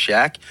Spaghetti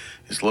Shack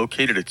is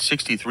located at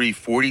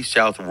 6340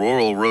 South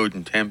Rural Road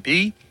in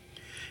Tempe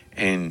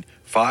and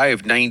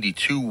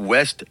 592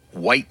 West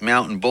White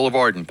Mountain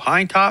Boulevard in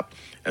Pine Top,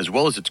 as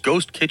well as its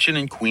ghost kitchen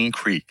in Queen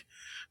Creek.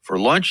 For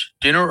lunch,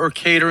 dinner, or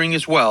catering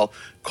as well,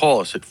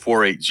 call us at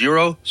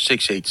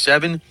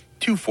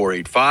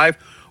 480-687-2485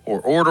 or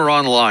order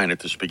online at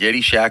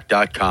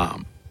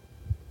thespaghettishack.com.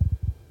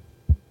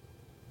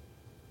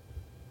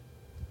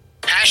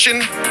 Passion,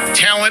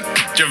 talent,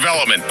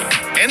 development.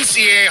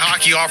 NCAA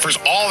hockey offers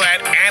all that,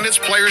 and its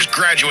players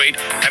graduate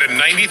at a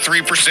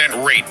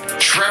 93% rate.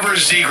 Trevor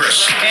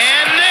Zegras.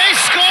 And they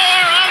score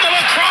on the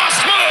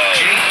lacrosse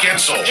move. Jake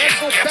Gensel.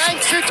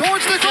 Banks it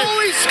towards the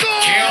goalie.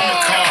 Score!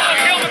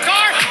 Cale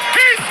Makar.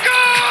 He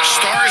scores!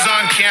 Stars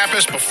on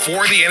campus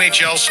before the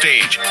NHL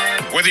stage.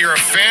 Whether you're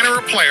a fan or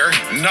a player,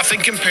 nothing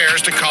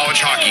compares to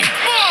college hockey.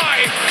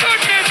 My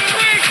goodness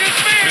gracious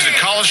me! Visit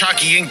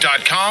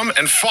collegehockeyinc.com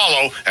and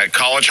follow at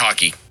College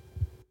Hockey.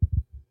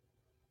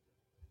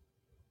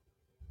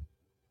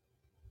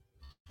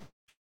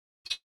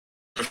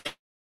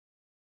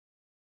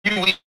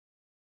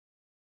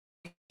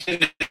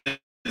 The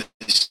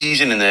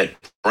season and that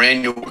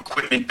brand new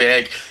equipment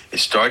bag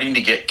is starting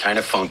to get kind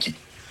of funky.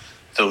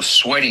 Those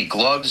sweaty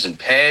gloves and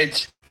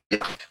pads,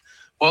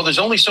 Well, there's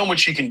only so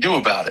much you can do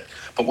about it.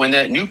 But when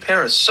that new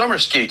pair of summer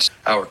skates,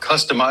 our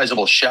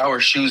customizable shower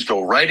shoes,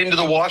 go right into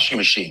the washing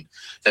machine,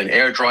 then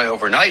air dry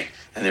overnight,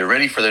 and they're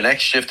ready for the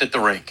next shift at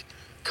the rink.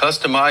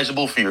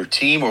 Customizable for your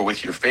team or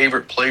with your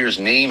favorite player's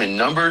name and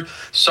number,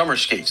 summer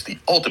skates, the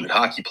ultimate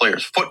hockey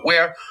player's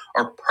footwear,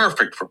 are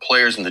perfect for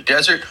players in the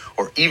desert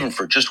or even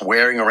for just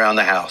wearing around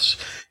the house.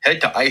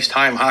 Head to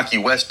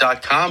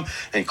IcetimeHockeyWest.com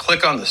and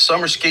click on the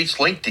summer skates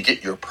link to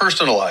get your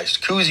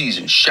personalized koozies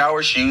and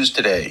shower shoes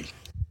today.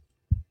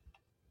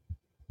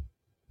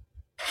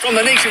 From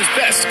the nation's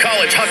best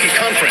college hockey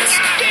conference.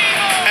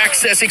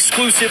 Access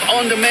exclusive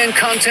on-demand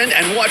content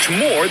and watch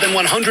more than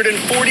 140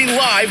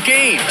 live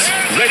games.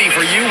 Ready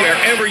for you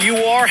wherever you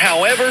are,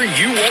 however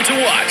you want to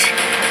watch.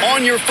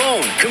 On your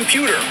phone,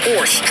 computer,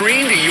 or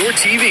stream to your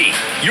TV.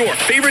 Your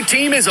favorite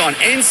team is on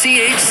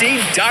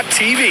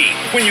NCHC.TV.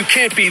 When you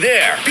can't be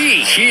there,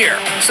 be here.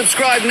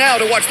 Subscribe now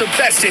to watch the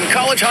best in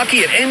college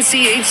hockey at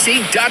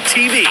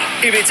NCHC.TV.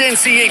 If it's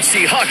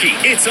NCHC hockey,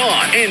 it's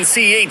on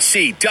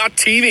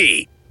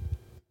NCHC.TV.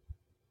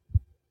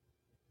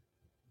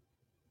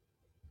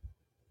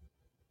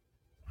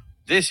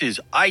 This is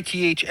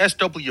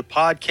ITHSW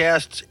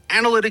Podcasts,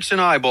 Analytics and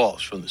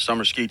Eyeballs from the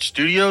Summer Skate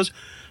Studios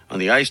on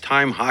the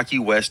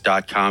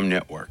IcetimeHockeyWest.com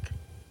network.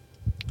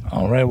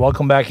 All right,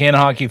 welcome back in,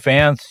 hockey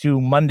fans, to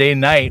Monday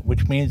night,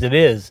 which means it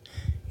is,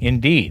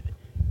 indeed,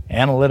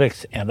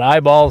 Analytics and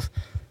Eyeballs.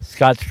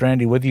 Scott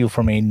Strandy with you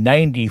from a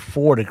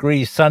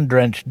 94-degree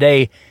sun-drenched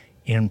day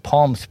in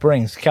Palm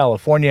Springs,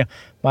 California.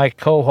 My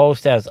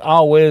co-host, as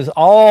always,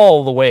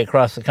 all the way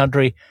across the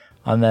country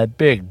on that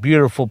big,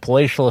 beautiful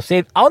palatial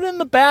estate out in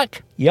the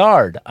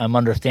backyard, I'm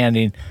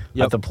understanding,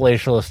 at the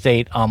palatial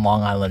estate on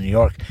Long Island, New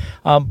York.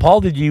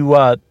 Paul, did you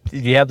have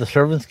the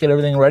servants get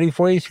everything ready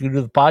for you so you could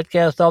do the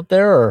podcast out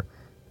there?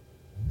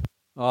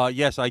 Or?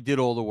 Yes, I did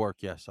all the work.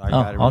 Yes, I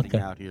got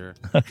everything out here.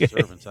 Okay.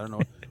 Servants, I don't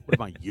know. What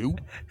am I, you?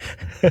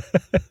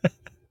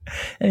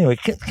 Anyway,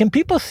 can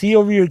people see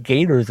over your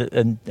gators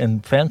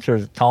and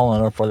fences tall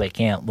enough where they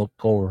can't look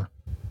over?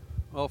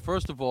 Well,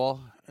 first of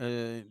all,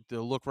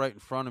 they'll look right in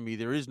front of me.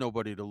 There is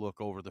nobody to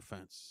look over the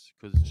fence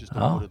because it's just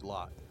a wooded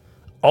lot.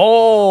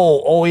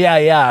 Oh,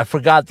 yeah. I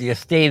forgot the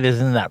estate is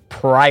in that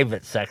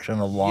private section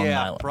of Long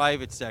Island. Yeah,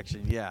 private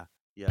section. Yeah.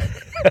 Yeah.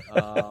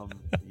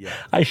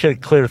 I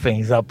should clear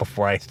things up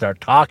before I start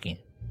talking.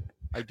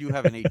 I do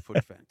have an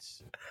 8-foot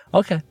fence.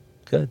 Okay,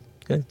 good.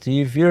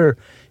 See, if you're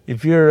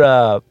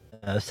a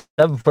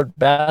 7-foot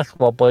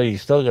basketball player, you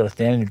still got to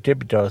stand on your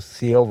tippy toes to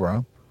see over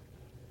them.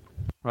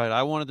 Right,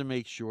 I wanted to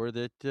make sure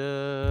that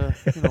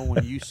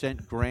when you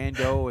sent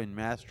Grando and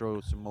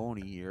Mastro Simone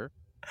here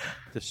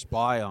to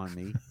spy on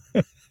me,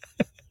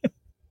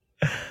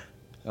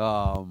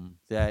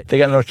 that they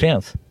got no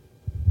chance.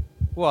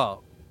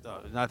 Well,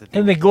 not that.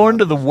 Can they go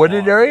into the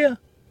wooded area?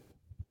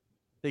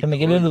 Can they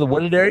get into the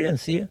wooded area and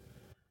see you?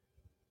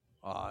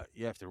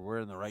 Yeah, if they're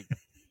wearing the right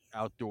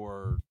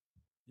outdoor.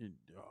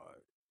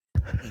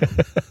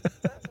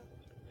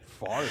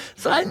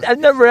 So I've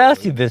never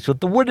asked you this. With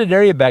the wooded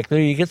area back there,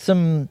 you get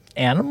some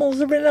animals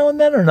every now and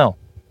then, or no?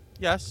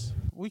 Yes,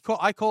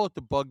 I call it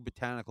the Bug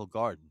Botanical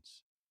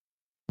Gardens.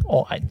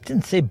 Oh, I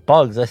didn't say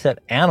bugs. I said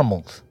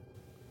animals.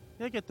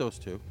 Yeah, I get those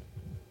too.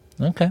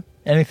 Okay.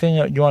 Anything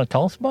you want to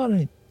tell us about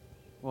it?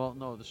 Well,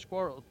 no. The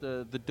squirrel,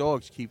 the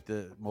dogs keep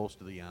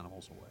most of the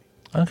animals away.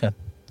 Okay.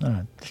 All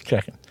right. Just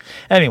checking.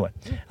 Anyway,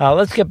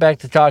 let's get back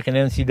to talking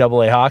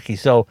NCAA hockey.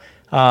 So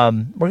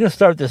we're going to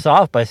start this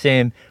off by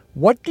saying,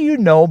 what do you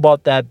know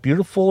about that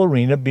beautiful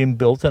arena being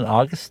built in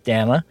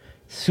Augustana,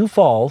 Sioux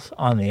Falls,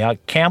 on the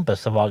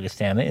campus of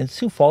Augustana in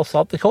Sioux Falls,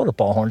 South Dakota,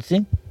 Paul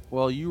Hornstein?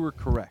 Well, you were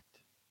correct.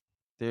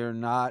 They're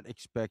not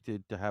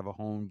expected to have a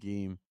home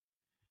game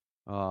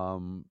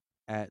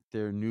at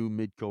their new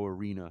Midco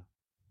Arena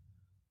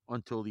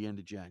until the end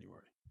of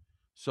January.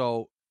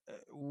 So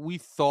we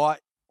thought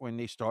when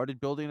they started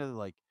building it,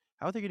 like,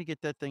 how are they going to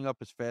get that thing up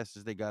as fast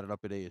as they got it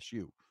up at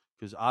ASU?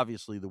 Because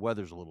obviously the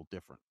weather's a little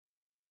different.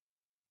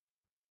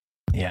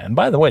 Yeah, and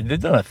by the way, they've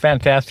done a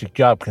fantastic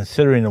job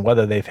considering the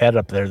weather they've had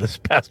up there this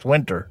past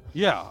winter.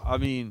 Yeah, I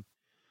mean,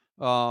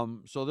 so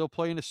they'll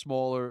play in a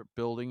smaller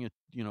building,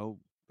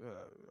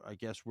 I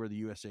guess where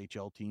the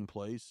USHL team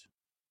plays.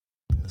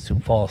 Sioux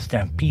Falls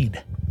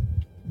Stampede.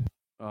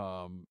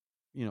 So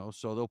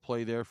they'll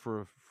play there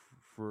for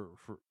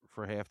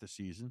half the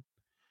season.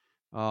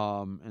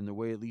 And the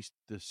way at least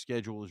the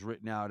schedule is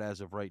written out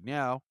as of right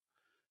now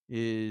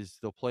is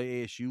they'll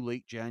play ASU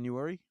late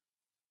January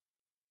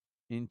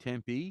in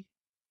Tempe.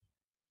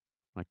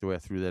 Like the way I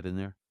threw that in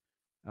there.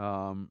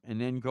 And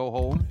then go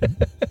home.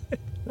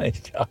 Nice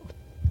job.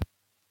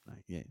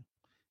 Yeah.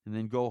 And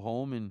then go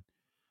home and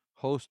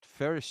host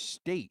Ferris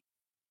State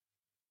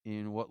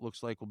in what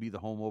looks like will be the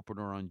home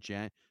opener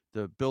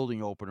the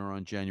building opener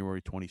on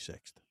January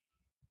 26th.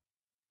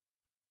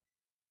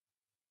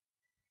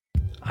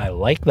 I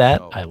like that.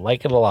 So, I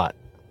like it a lot.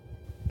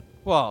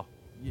 Well,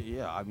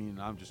 yeah. I mean,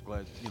 I'm just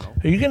glad,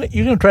 Are you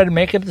gonna try to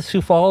make it to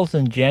Sioux Falls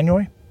in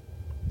January?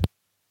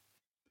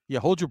 Yeah,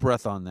 hold your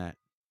breath on that.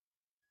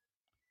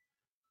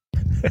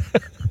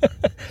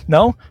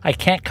 No, I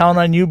can't count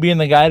on you being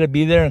the guy to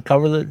be there and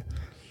cover the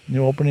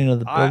new opening of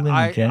the building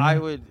in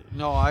January.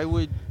 I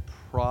would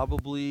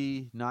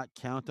probably not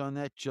count on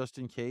that just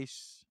in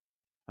case.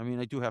 I mean,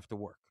 I do have to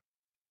work.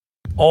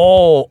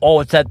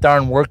 Oh, it's that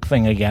darn work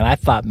thing again. I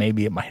thought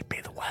maybe it might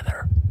be the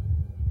weather.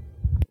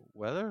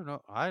 Weather?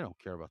 No, I don't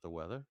care about the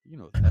weather. You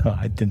know that.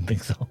 I didn't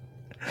think so.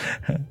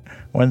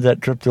 When's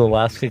that trip to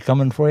Alaska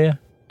coming for you?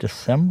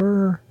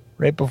 December,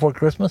 right before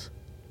Christmas?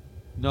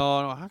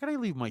 No. How can I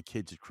leave my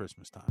kids at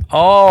Christmas time?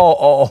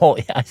 Oh,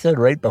 yeah. I said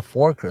right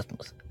before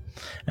Christmas.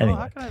 Anyway.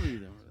 How can I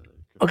leave them?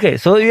 Okay,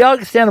 so the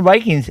Augustana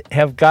Vikings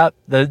have got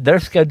their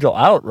schedule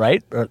out,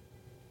 right?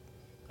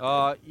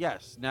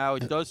 Yes. Now,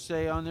 it does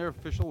say on their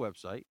official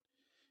website,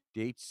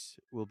 dates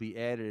will be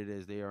added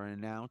as they are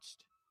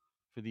announced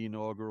for the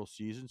inaugural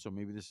season. So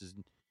maybe this is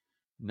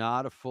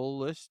not a full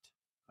list.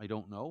 I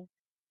don't know.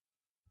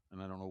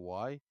 And I don't know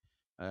why.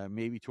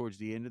 Maybe towards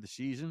the end of the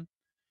season.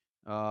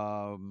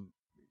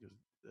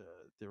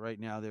 Right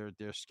now,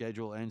 their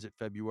schedule ends at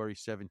February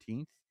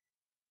 17th.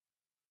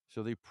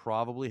 So they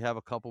probably have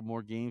a couple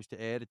more games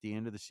to add at the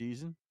end of the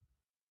season.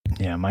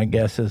 Yeah, my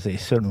guess is they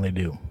certainly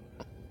do.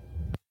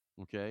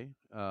 Okay.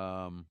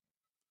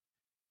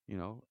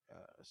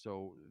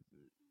 So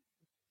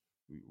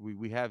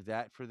we have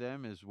that for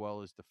them, as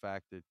well as the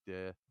fact that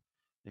they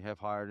have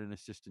hired an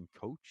assistant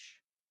coach.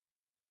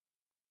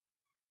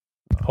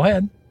 Go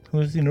ahead.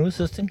 Who's the new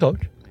assistant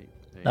coach?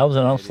 That was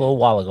announced a little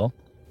while ago.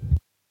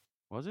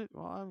 Was it?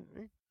 Well,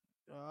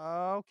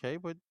 okay,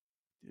 but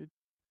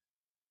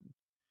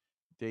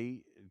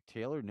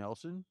Taylor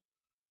Nelson,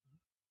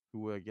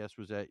 who I guess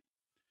was at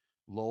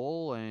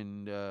Lowell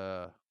and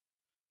I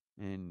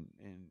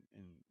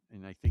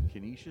think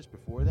Canisius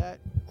before that.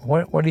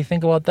 What do you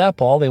think about that,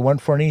 Paul? They went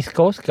for an East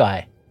Coast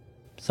guy.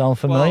 Sound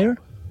familiar?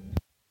 Well,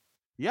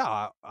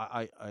 yeah,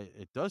 I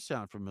it does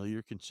sound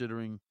familiar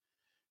considering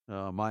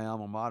my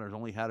alma mater's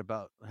only had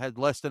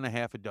less than a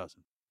half a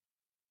dozen.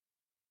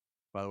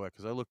 By the way,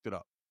 because I looked it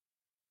up.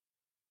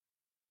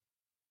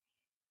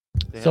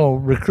 So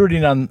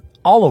recruiting on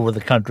all over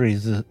the country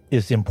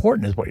is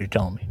important, is what you're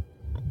telling me.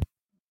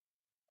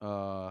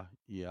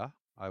 Yeah,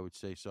 I would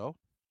say so.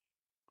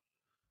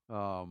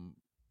 And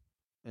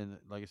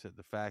like I said,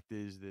 the fact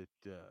is that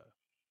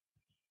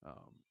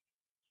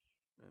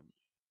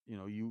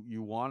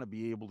you want to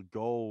be able to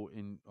go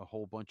in a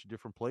whole bunch of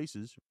different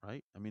places,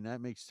 right? I mean,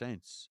 that makes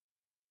sense.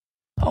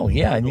 Oh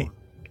yeah, I mean,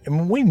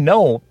 we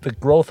know the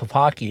growth of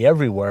hockey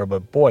everywhere,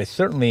 but boy,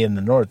 certainly in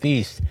the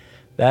Northeast,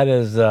 that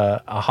is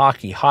a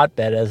hockey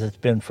hotbed as it's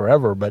been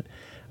forever. But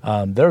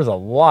there's a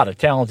lot of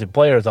talented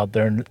players out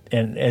there,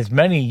 and as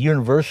many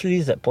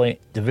universities that play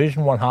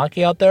Division I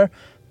hockey out there,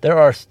 there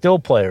are still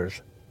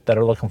players that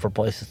are looking for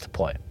places to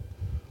play.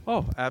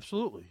 Oh,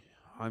 absolutely.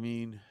 I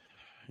mean,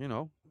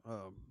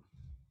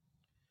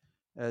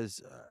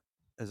 as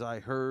I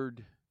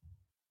heard,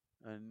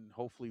 and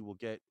hopefully we'll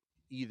get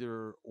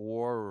either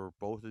or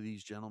both of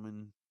these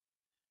gentlemen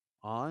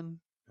on,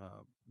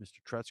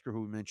 Mr. Tretzker,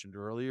 who we mentioned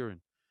earlier, and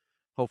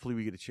hopefully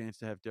we get a chance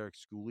to have Derek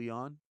Schooley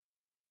on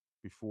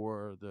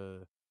before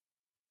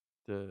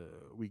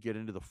we get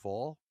into the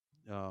fall.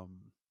 On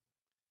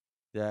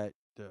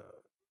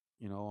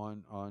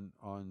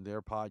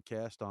their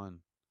podcast on.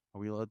 Are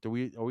we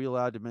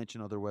allowed to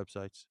mention other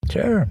websites?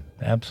 Sure,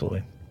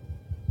 absolutely.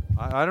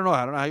 I don't know.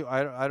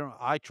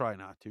 I try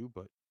not to,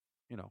 but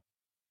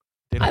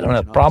I don't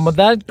have a problem with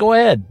that. Go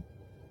ahead.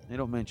 They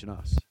don't mention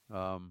us.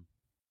 On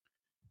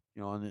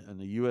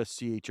the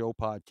USCHO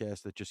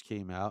podcast that just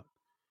came out,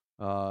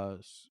 I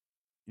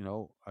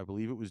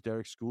believe it was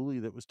Derek Schooley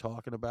that was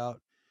talking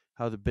about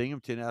how the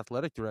Binghamton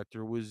athletic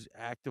director was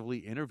actively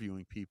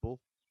interviewing people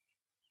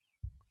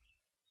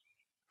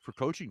for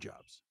coaching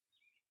jobs.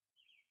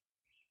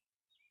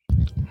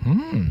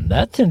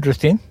 That's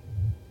interesting.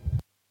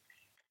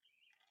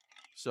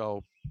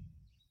 So,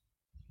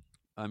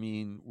 I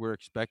mean, we're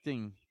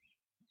expecting.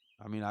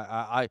 I mean,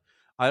 I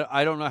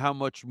don't know how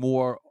much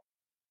more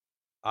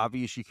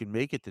obvious you can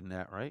make it than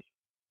that, right?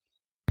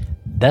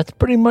 That's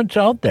pretty much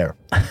out there.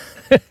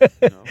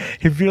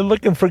 If you're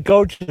looking for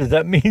coaches,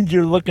 that means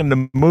you're looking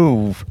to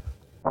move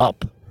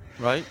up.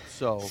 Right.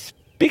 So,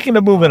 speaking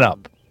of moving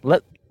up,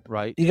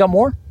 right. You got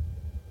more?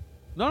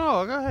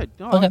 No, go ahead.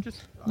 No, okay.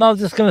 I was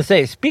just going to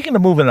say, speaking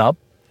of moving up,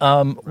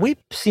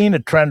 we've seen a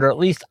trend, or at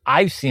least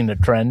I've seen a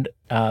trend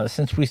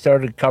since we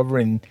started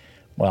covering.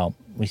 Well,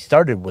 we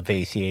started with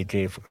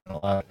ACHA for a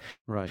lot.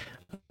 Right.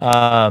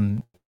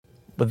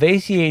 With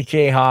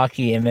ACHA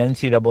hockey and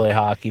NCAA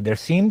hockey, there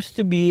seems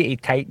to be a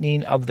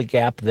tightening of the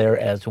gap there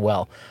as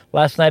well.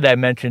 Last night I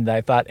mentioned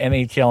I thought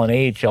NHL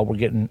and AHL were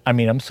getting.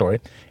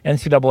 NCAA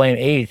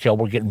and AHL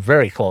were getting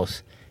very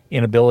close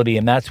in ability,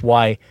 and that's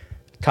why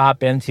top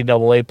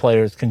NCAA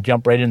players can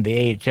jump right into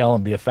the AHL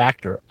and be a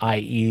factor,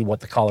 i.e.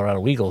 what the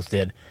Colorado Eagles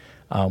did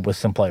with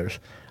some players.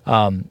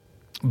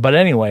 But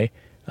anyway,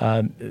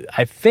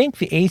 I think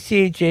the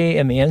ACHA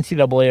and the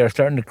NCAA are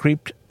starting to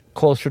creep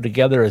closer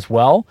together as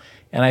well.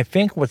 And I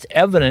think what's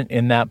evident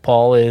in that,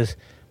 Paul, is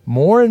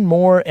more and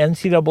more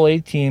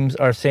NCAA teams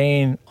are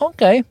saying,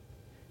 okay,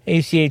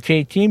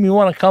 ACHA team, you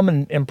want to come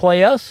and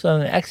play us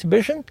on an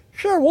exhibition?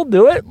 Sure, we'll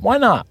do it. Why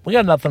not? We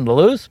got nothing to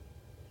lose.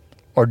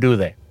 Or do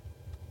they?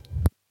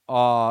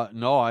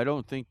 No, I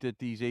don't think that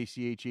these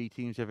ACHA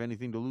teams have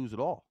anything to lose at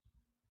all.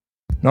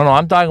 No,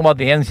 I'm talking about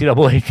the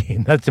NCAA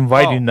team that's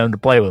inviting them to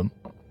play with them.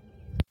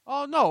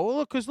 Oh, no,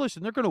 look, because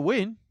listen, they're going to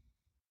win.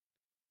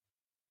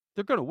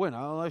 They're going to win.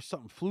 Unless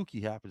something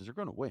fluky happens, they're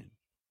going to win.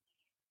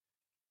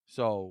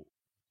 So,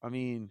 I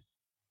mean,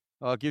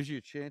 gives you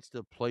a chance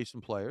to play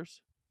some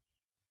players.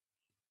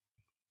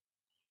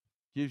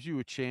 Gives you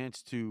a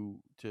chance to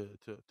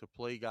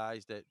play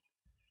guys that,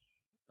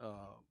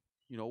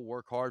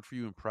 work hard for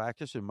you in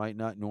practice and might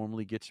not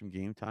normally get some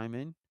game time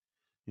in.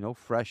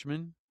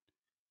 Freshmen,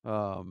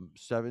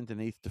 7th and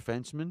 8th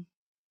defensemen,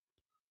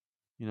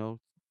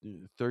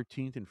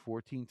 13th and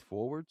 14th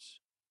forwards.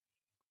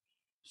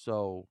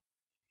 So,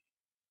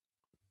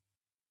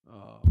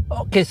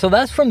 okay, so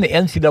that's from the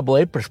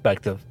NCAA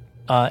perspective.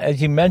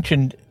 As you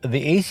mentioned,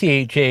 the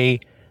ACHA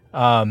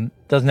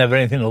doesn't have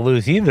anything to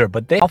lose either,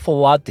 but they have an awful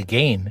lot to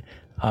gain.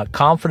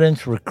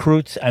 Confidence,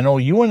 recruits. I know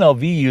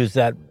UNLV used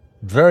that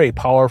very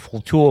powerful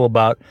tool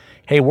about,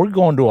 hey, we're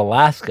going to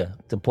Alaska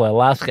to play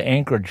Alaska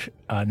Anchorage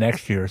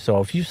next year. So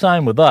if you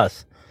sign with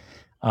us,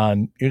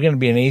 you're going to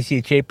be an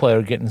ACHA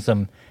player getting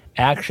some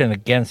action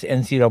against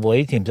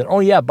NCAA teams. And, oh,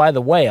 yeah, by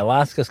the way,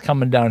 Alaska's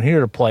coming down here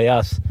to play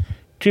us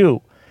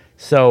too.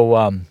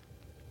 So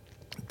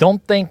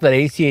don't think that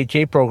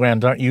ACHA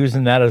programs aren't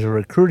using that as a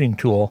recruiting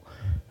tool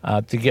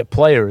to get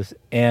players.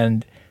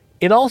 And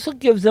it also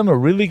gives them a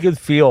really good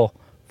feel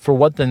for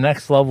what the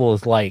next level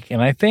is like.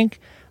 And I think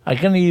I'm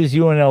going to use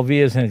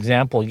UNLV as an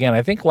example again.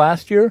 I think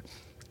last year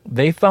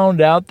they found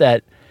out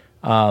that,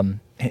 and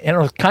it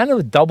was kind of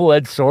a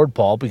double-edged sword,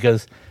 Paul,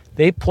 because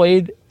they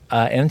played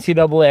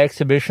NCAA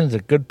exhibitions a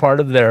good part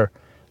of their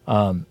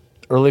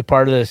early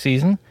part of the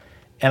season.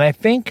 And I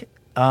think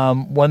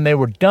when they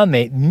were done,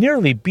 they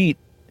nearly beat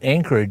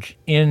Anchorage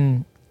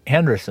in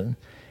Henderson.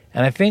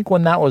 And I think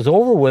when that was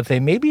over with,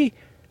 they maybe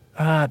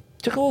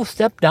took a little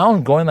step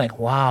down, going like,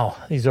 wow,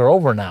 these are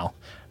over now.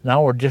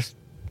 Now we're just,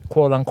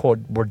 quote unquote,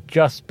 we're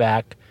just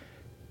back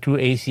to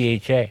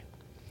ACHA.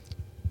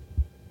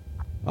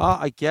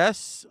 I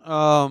guess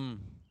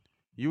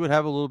you would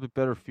have a little bit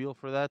better feel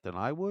for that than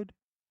I would.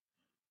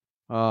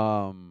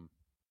 I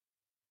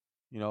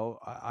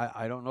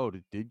don't know.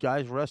 Did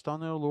guys rest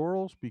on their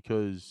laurels?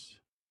 Because,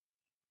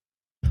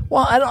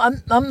 well,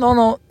 I'm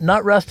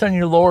not rest on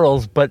your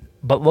laurels, but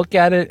look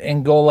at it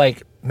and go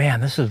like,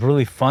 man, this is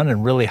really fun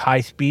and really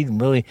high speed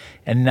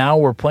and now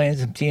we're playing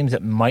some teams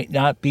that might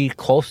not be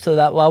close to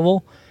that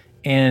level.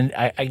 And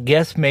I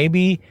guess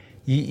maybe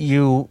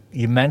you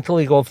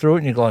mentally go through it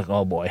and you go like,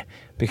 oh boy,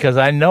 because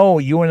I know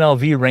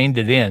UNLV reined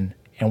it in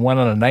and went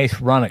on a nice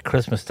run at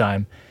Christmas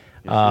time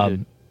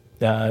with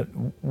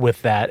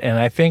that. And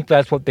I think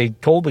that's what they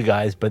told the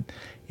guys. But,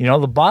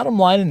 the bottom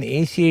line in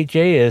the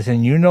ACHA is,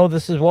 and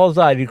this as well as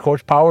I do,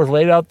 Coach Powers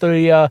laid out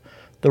the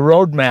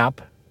roadmap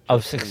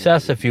of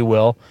success, if you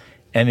will.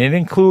 And it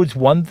includes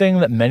one thing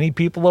that many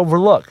people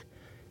overlook,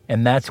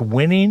 and that's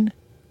winning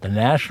the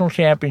national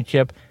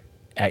championship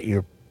at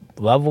your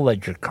level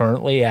that you're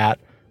currently at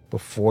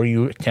before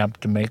you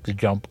attempt to make the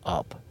jump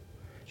up.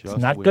 It's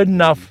not good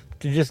enough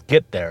to just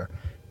get there.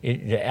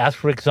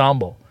 Ask Rick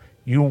Zombo.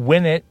 You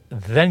win it,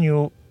 then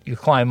you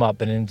climb up.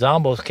 And in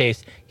Zombo's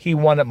case, he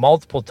won it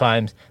multiple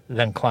times,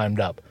 then climbed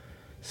up.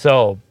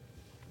 So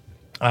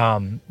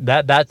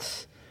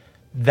that's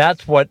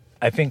what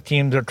I think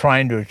teams are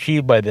trying to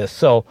achieve by this.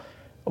 So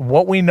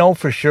what we know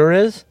for sure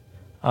is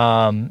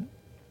the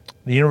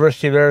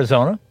University of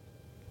Arizona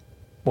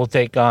will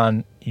take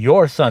on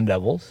your Sun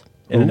Devils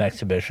in an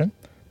exhibition.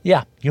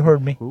 Yeah, you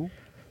heard me. Who?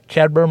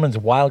 Chad Berman's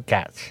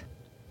Wildcats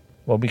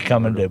will be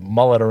coming to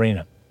Mullet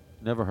Arena.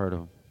 Never heard of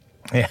him.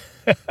 Yeah.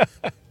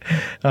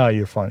 Oh,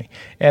 you're funny.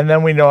 And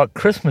then we know at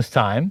Christmas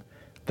time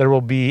there will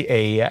be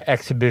a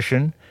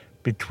exhibition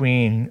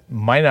between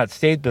Minot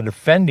State, the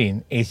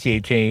defending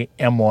ACHA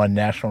M1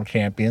 national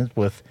champions,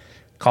 with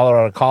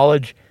Colorado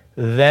College.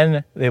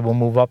 Then they will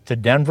move up to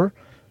Denver,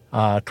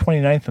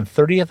 29th and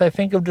 30th, I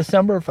think, of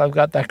December, if I've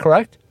got that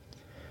correct.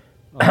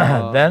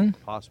 Then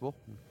possible.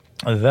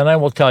 Then I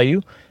will tell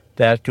you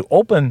that to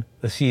open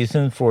the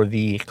season for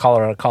the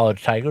Colorado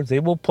College Tigers, they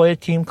will play a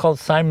team called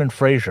Simon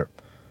Fraser.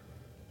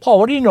 Paul,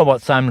 what do you know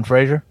about Simon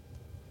Fraser?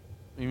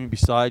 You mean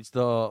besides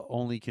the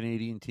only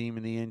Canadian team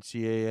in the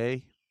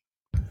NCAA,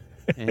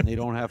 and they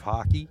don't have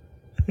hockey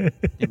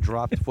and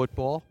dropped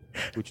football,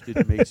 which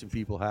didn't make some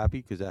people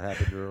happy because that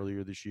happened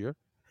earlier this year.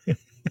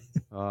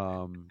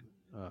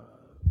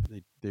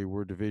 They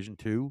were Division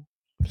II.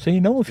 So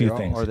you know a few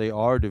things. Or they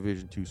are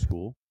Division II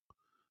school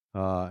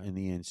in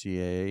the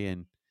NCAA,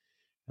 and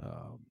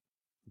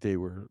they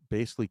were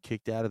basically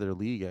kicked out of their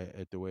league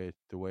at the way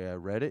I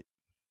read it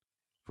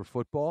for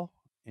football,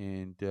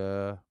 and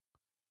the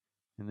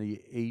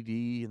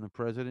AD and the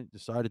president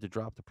decided to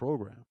drop the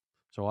program.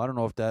 So I don't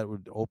know if that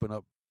would open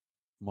up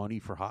money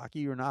for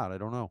hockey or not. I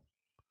don't know,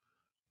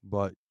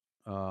 but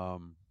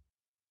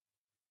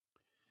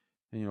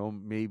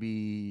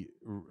maybe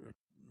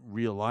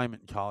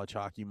realignment in college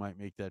hockey might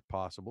make that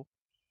possible.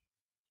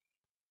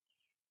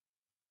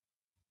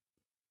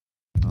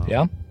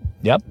 Yep.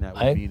 that would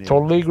I mean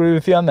totally agree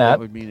with you on that. That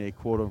would mean a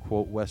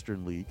quote-unquote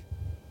Western League.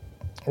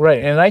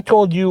 Right, and I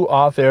told you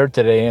off air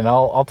today, and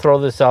I'll throw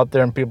this out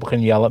there, and people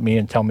can yell at me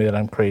and tell me that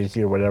I'm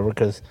crazy or whatever.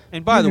 Because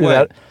And by the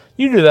way,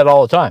 you do that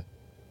all the time.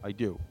 I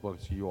do. Well,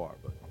 so you are,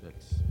 but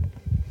that's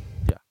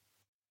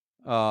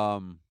yeah.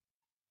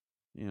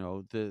 You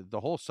know, the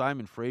whole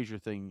Simon Fraser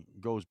thing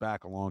goes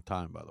back a long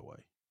time. By the way,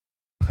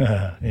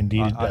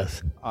 Indeed, it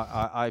does.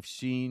 I've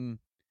seen,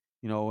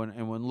 you know,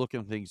 and when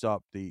looking things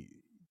up, the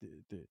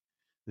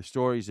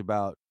stories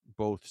about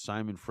both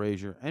Simon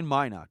Fraser and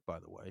Minot, by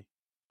the way,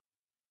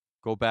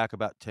 go back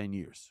about 10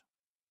 years.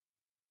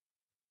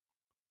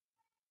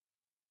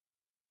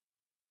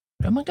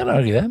 I'm not going to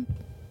argue that.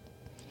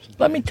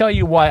 Let me tell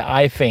you why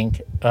I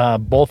think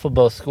both of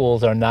those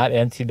schools are not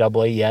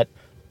NCAA yet,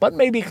 but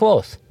maybe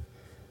close.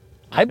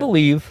 I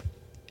believe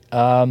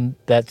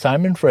that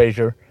Simon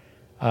Fraser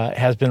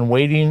has been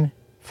waiting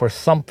for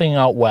something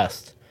out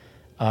west.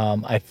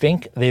 I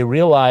think they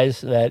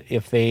realize that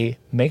if they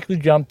make the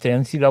jump to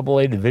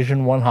NCAA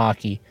Division I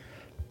hockey,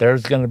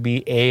 there's going to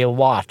be a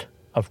lot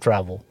of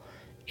travel.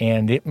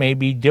 And it may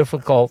be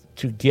difficult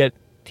to get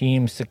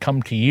teams to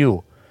come to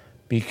you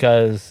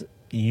because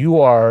you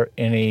are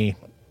in a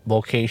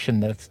location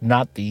that's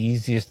not the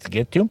easiest to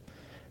get to,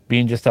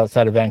 being just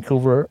outside of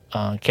Vancouver,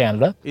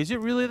 Canada. Is it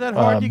really that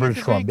hard to get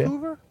to Columbia.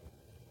 Vancouver?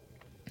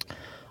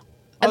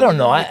 I don't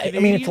know. I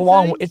mean, it's a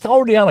long. thing? It's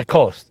already on the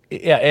coast.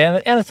 Yeah,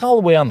 and it's all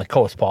the way on the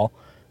coast, Paul.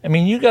 I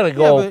mean, you got to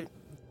go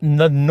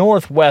the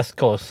northwest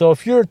coast. So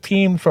if you're a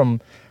team from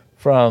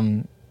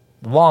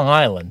Long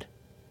Island,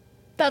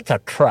 that's a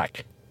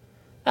trek.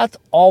 That's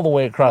all the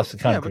way across the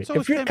country. so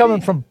if is you're Tempe.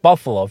 coming from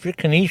Buffalo, if you're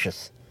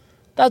Canisius,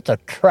 that's a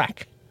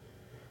trek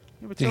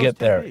But to so get is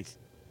there. Tempe.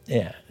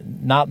 Yeah,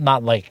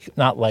 not like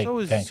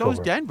Vancouver. So is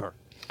Denver.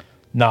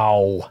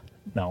 No.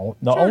 Sure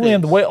only it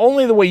in the is. way.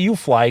 Only the way you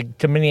fly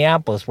to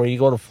Minneapolis, where you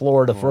go to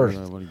Florida first.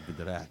 I wouldn't get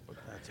to that, but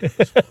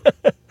that's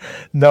it.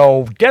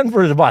 No,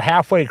 Denver is about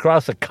halfway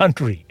across the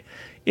country.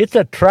 It's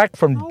a trek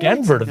from No,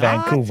 Denver it's to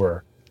not.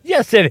 Vancouver.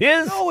 Yes, it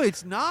is. No,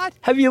 it's not.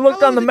 Have you looked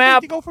How on long the does it take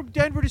map? to go from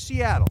Denver to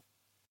Seattle?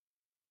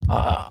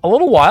 A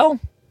little while,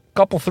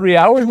 couple 3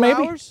 hours 2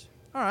 maybe. hours?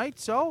 All right,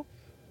 so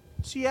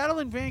Seattle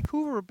and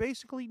Vancouver are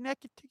basically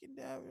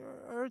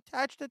are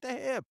attached at the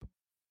hip.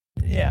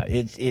 Yeah,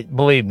 it.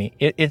 Believe me,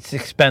 it's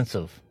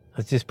expensive.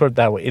 Let's just put it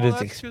that way. It is Well,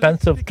 that's 'cause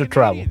expensive the to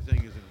travel. Canadian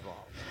thing is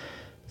involved.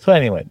 So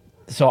anyway,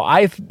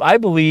 I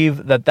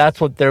believe that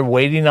that's what they're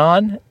waiting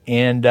on,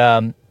 and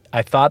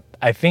I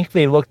think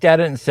they looked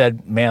at it and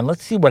said, "Man,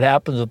 let's see what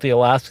happens with the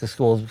Alaska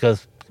schools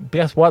because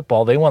guess what,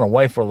 Paul? They went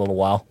away for a little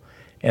while,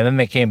 and then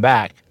they came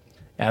back,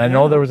 and I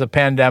know there was a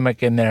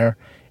pandemic in there,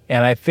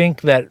 and I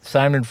think that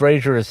Simon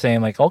Fraser is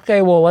saying like,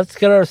 okay, well, let's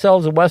get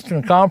ourselves a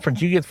Western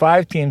Conference. You get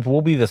 5 teams,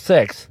 we'll be the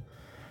 6th,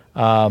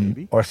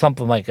 or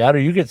something like that, or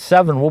you get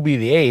 7, we'll be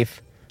the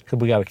 8th because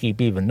we got to keep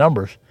even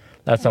numbers.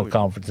 That's how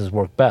conferences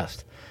work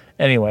best."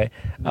 Anyway,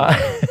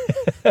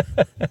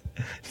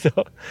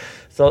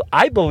 so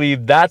I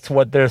believe that's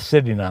what they're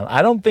sitting on.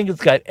 I don't think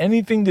it's got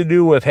anything to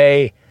do with,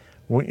 hey,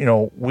 we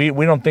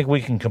don't think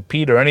we can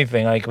compete or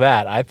anything like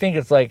that. I think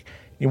it's like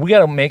we got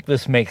to make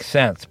this make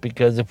sense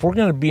because if we're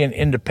going to be an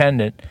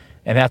independent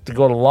and have to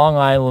go to Long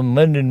Island,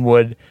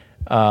 Lindenwood,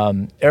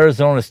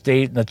 Arizona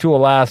State, and the 2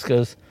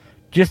 Alaskas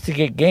just to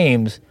get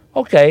games,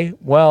 okay,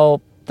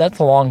 well, that's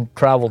a long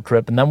travel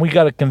trip, and then we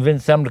got to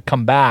convince them to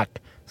come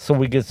back so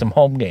we get some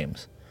home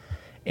games.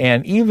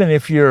 And even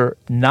if you're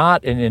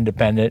not an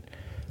independent,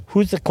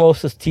 who's the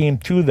closest team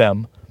to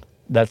them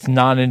that's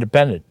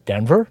non-independent?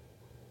 Denver?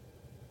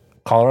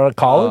 Colorado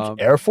College?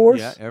 Air Force?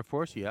 Yeah, Air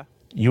Force, yeah.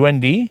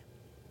 UND?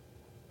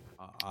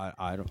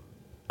 I don't.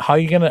 How are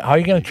you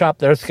gonna chop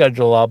their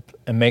schedule up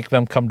and make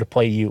them come to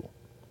play you?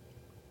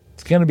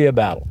 It's gonna be a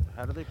battle.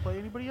 How do they play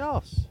anybody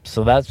else?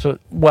 So that's what.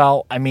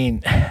 Well, I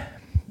mean,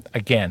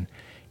 again,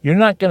 you're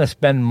not gonna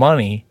spend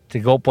money to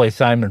go play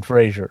Simon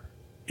Fraser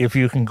if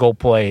you can go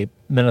play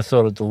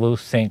Minnesota Duluth,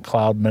 St.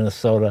 Cloud,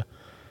 Minnesota,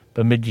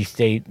 Bemidji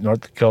State,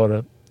 North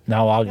Dakota,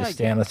 now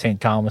Augustana,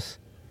 St. Thomas.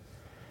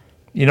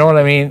 You know what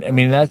I mean? I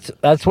mean that's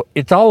what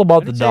it's all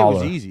about. The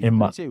dollar. I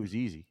didn't say it was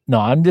easy. No,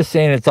 I'm just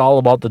saying it's all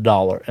about the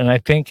dollar. And I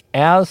think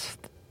as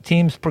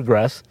teams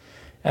progress,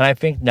 and I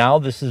think now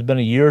this has been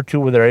a year or two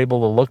where they're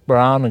able to look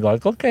around and go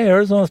like, okay,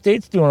 Arizona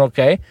State's doing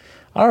okay.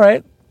 All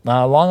right,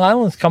 Long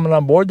Island's coming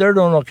on board. They're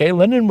doing okay.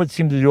 Lindenwood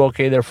seemed to do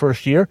okay their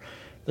first year.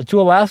 The 2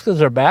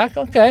 Alaskas are back.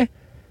 Okay.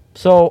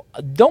 So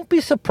don't be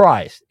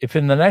surprised if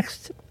in the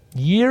next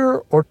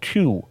year or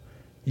 2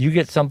 you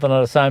get something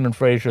out of Simon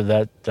Fraser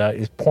that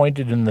is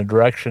pointed in the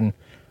direction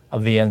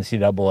of the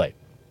NCAA.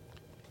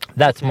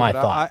 That's my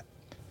thought.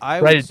 I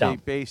Write would it say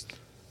down. based,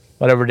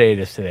 Whatever day it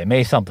is today,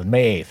 May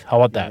 8th.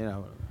 How about that? you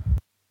know,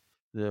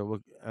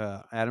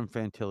 the Adam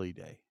Fantilli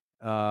Day.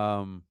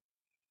 Adam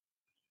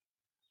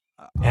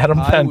I would-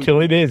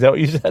 Fantilli Day, is that what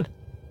you said?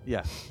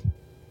 Yeah.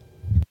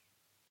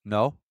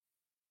 No,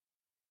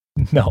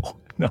 No.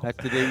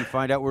 that's the day we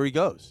find out where he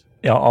goes.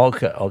 Yeah,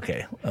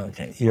 okay.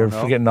 You're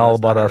forgetting all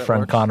about our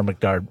friend Connor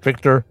McDard.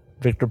 Victor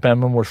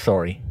Penman, we're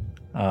sorry.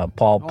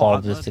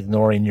 Paul, just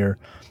ignoring your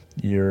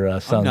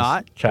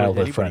son's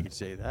childhood friend. Can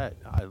say that.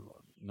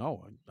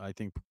 I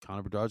think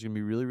Connor Bedard's going to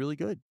be really, really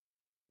good.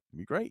 It'll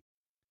be great.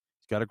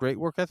 He's got a great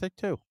work ethic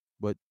too.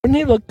 But wouldn't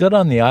he look good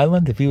on the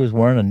island if he was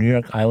wearing a New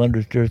York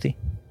Islanders jersey?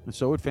 And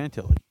so would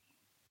Fantilli.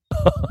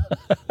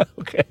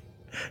 Okay.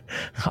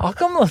 How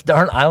come those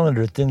darn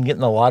Islanders didn't get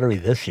in the lottery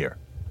this year?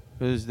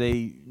 Because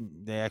they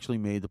actually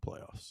made the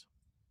playoffs.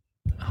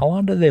 How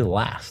long did they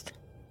last?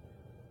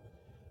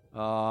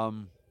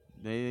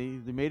 They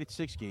made it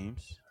 6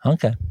 games.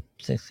 Okay,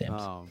 6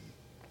 games.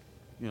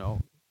 It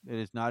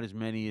is not as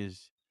many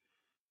as,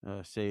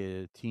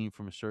 say, a team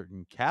from a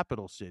certain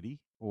capital city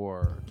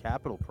or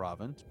capital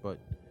province, but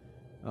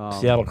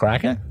Seattle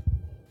Kraken?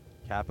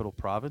 Capital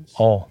province.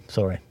 Oh,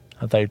 sorry.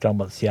 I thought you were talking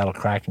about the Seattle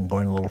Kraken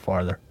going a little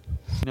farther.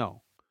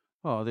 No.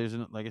 Oh,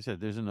 like I said,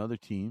 there's another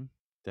team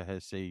that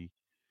has, say,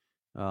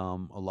 a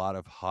lot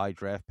of high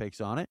draft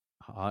picks on it,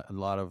 a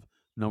lot of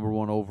number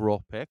 1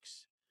 overall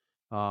picks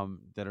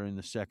that are in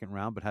the second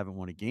round but haven't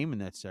won a game in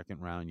that second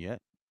round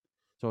yet.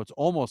 So it's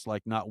almost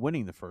like not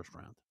winning the first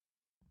round.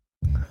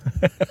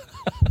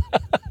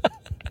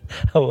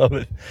 I love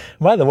it.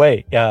 By the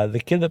way,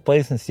 the kid that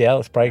plays in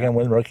Seattle is probably going to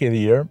win Rookie of the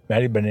Year,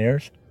 Matty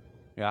Beniers.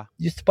 Yeah.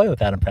 He used to play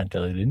with Adam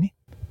Fantilli, didn't he?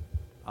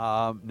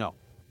 No.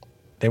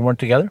 They weren't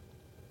together?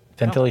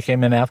 Fantilli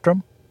came in after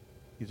him?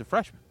 He's a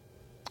freshman.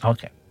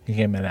 Okay. He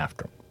came in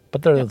after him.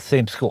 But they're at the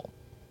same school.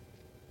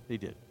 They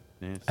did.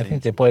 I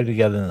think they played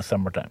together in the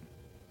summertime.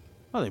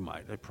 Well, they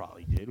might. They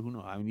probably did. Who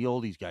knows? I mean, the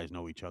oldies guys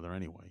know each other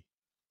anyway.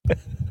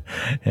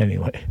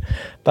 Anyway,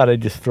 thought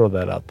I'd just throw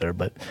that out there.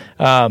 But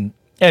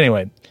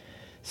anyway,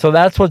 so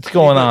that's what's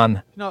going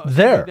on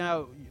there.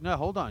 Now,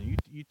 hold on.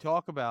 You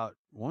talk about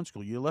one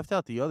school. You left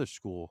out the other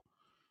school.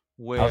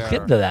 Where I was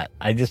getting to that.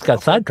 I just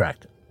got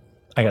sidetracked.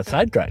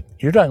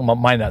 You're talking about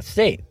Minot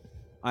State.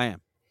 I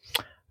am.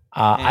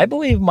 I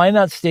believe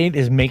Minot State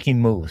is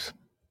making moves.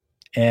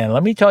 And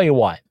let me tell you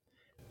why.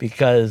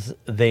 Because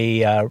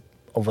they,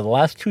 over the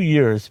last 2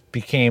 years,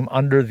 became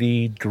under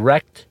the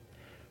direct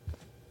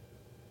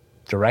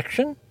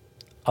direction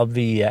of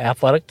the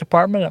athletic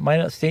department at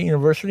Minot State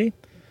University.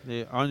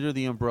 They're under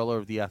the umbrella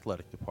of the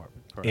athletic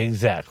department. Correct.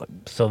 Exactly.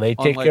 So they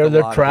take care of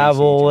their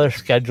travel, their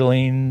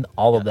scheduling,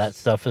 all of that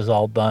stuff is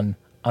all done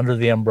under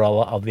the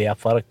umbrella of the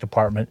athletic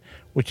department,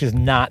 which is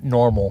not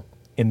normal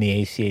in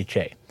the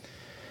ACHA.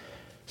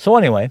 So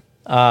anyway,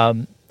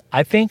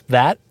 I think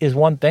that is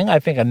one thing. I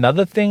think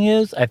another thing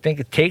is I think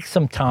it takes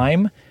some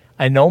time.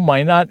 I know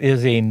Minot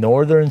is a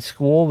northern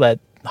school that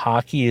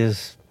hockey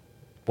is,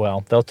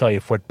 well, they'll tell you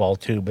football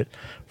too, but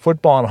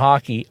football and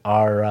hockey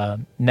are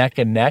neck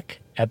and neck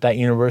at that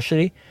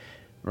university.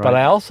 Right. But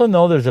I also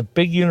know there's a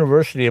big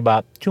university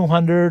about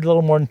 200, a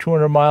little more than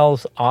 200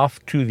 miles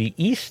off to the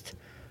east,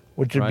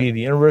 which would be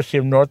the University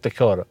of North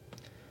Dakota.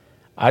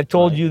 I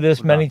told you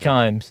this many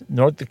times.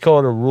 North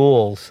Dakota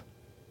rules.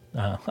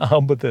 How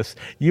about this?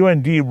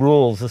 UND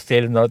rules the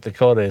state of North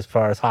Dakota as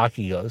far as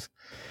hockey goes.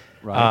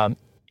 Right.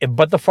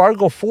 But the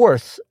Fargo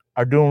Force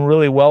are doing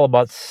really well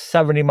about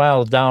 70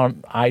 miles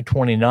down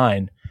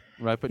I-29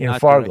 but in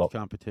not Fargo. Direct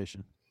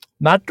competition.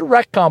 Not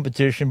direct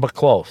competition, but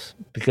close.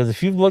 Because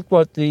if you've looked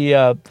at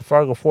the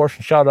Fargo Force,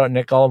 and shout out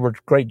Nick Oliver,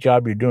 great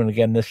job you're doing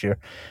again this year.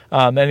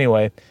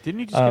 Anyway, didn't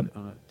he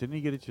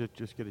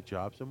just get a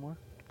job somewhere?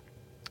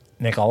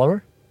 Nick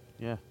Oliver?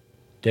 Yeah.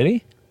 Did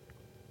he?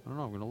 I don't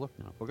know. I'm going to look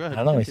now. Well, go ahead.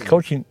 I don't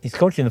know. He's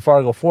coaching the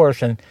Fargo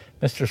Force, and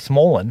Mr.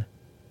 Smolin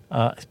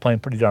is playing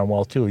pretty darn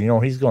well too. You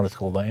know he's going to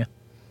school, don't you?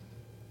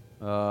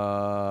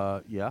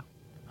 Yeah.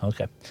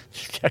 Okay,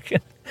 just checking.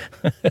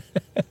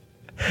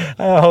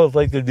 I always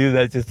like to do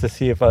that just to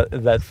see if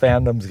that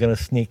fandom's going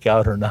to sneak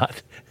out or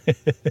not.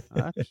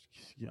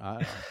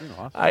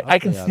 I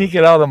can sneak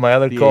it out on my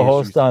other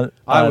co-host on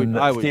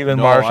Stephen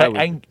Marsh.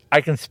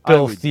 I can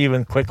spill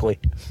Stephen quickly.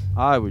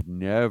 I would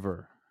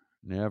never,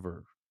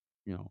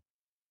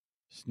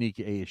 sneak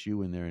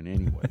ASU in there in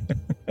any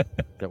way.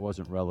 That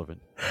wasn't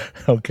relevant.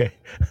 Okay.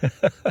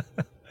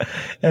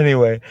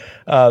 Anyway,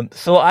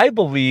 so I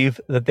believe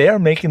that they are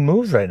making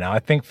moves right now. I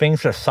think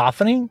things are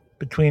softening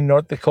between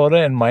North Dakota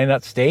and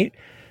Minot State,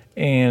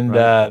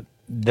 and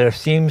there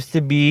seems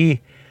to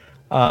be,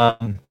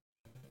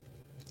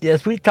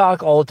 as we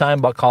talk all the time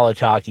about college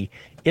hockey,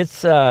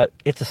 it's a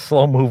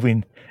slow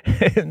moving.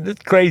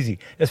 It's crazy.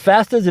 As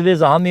fast as it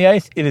is on the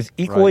ice, it is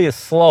equally as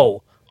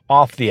slow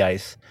off the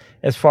ice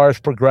as far as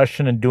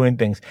progression and doing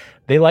things.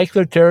 They like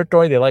their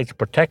territory. They like to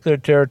protect their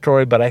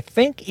territory. But I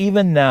think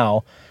even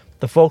now,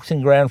 the folks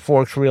in Grand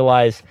Forks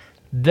realize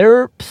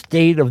their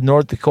state of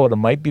North Dakota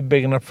might be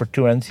big enough for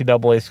 2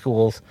 NCAA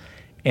schools.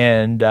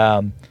 And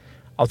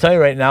I'll tell you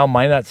right now,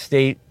 Minot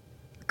State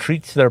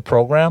treats their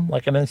program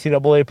like an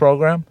NCAA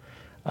program.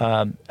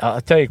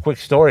 I'll tell you a quick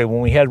story.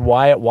 When we had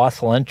Wyatt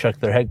Wasylenchuk,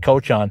 their head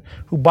coach, on,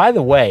 who, by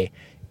the way,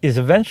 is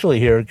eventually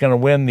here going to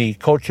win the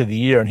Coach of the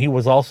Year, and he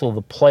was also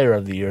the Player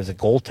of the Year as a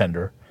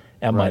goaltender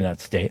at Minot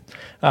State.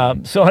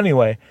 So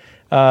anyway,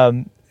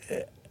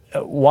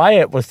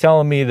 Wyatt was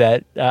telling me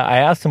that I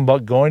asked him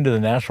about going to the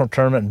national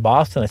tournament in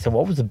Boston. I said,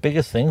 what was the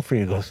biggest thing for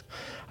you? He goes,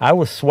 I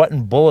was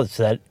sweating bullets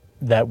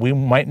that we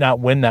might not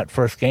win that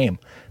first game.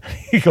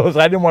 He goes,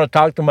 I didn't want to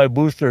talk to my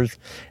boosters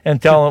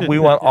and tell them we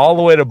went all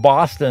the way to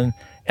Boston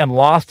and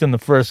lost in the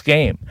first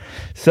game.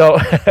 So,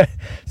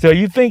 so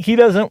you think he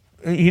doesn't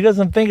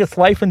think it's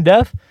life and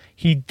death?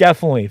 He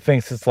definitely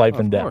thinks it's life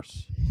and death.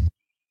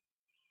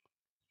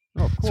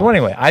 Of course. So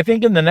anyway, I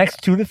think in the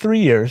next 2 to 3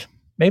 years,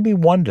 maybe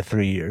 1 to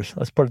 3 years,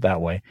 let's put it that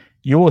way,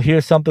 you will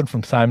hear something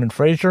from Simon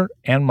Fraser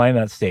and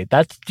Minot State.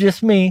 That's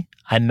just me.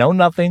 I know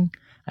nothing.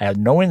 I have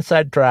no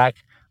inside track.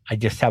 I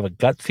just have a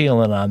gut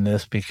feeling on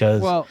this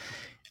because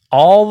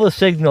all the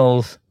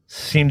signals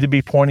seem to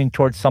be pointing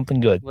towards something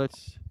good.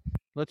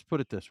 Let's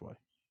put it this way,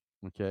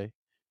 okay?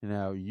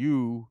 Now,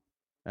 you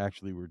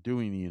actually were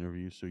doing the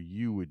interview, so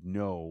you would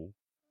know,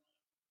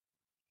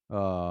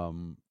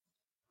 because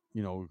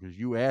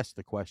you asked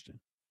the question.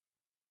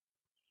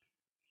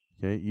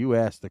 Okay, you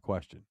asked the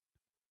question.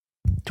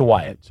 To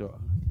Wyatt. So,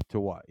 to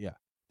Wyatt, yeah,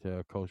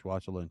 to Coach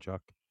Wachelinchuk.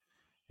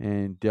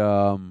 And,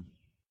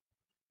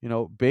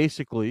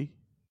 basically,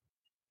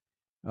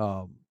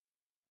 in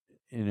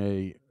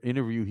a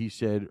interview he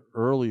said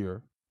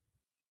earlier,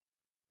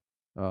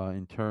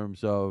 in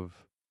terms of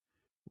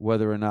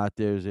whether or not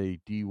there's a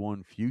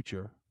D1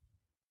 future,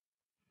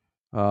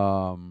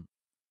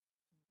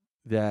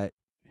 that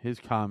his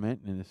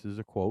comment, and this is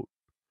a quote,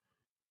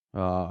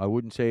 I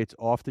wouldn't say it's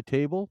off the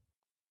table,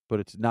 but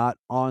it's not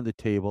on the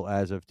table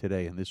as of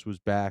today. And this was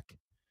back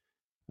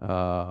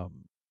hold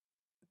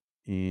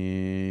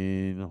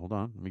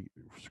on, let me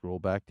scroll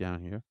back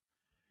down here.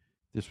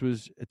 This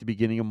was at the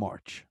beginning of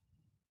March.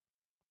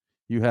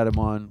 You had him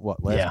on,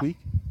 last week?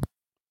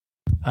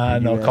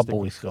 No, a couple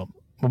weeks ago.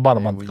 About a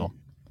month ago.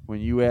 When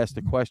you asked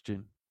the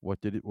question, what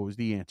was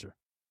the answer?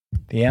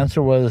 The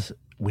answer was,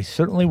 we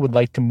certainly would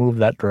like to move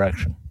that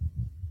direction.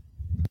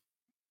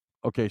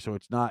 Okay, so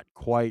it's not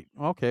quite,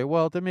 okay,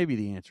 well, then maybe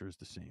the answer is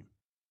the same.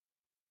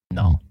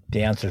 No,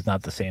 the answer is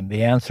not the same.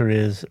 The answer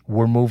is,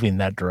 we're moving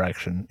that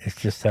direction. It's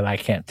just that I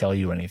can't tell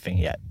you anything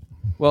yet.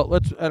 Well,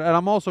 and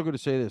I'm also going to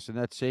say this, in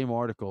that same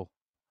article,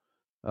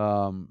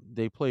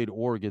 they played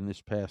Oregon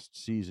this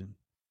past season.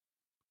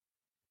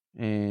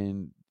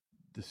 And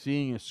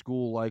seeing a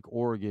school like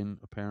Oregon,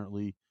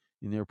 apparently,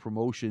 in their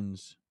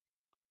promotions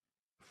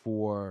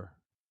for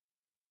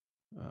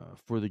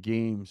the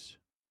games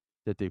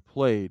that they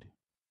played,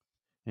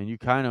 and you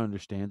kind of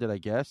understand it, I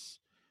guess.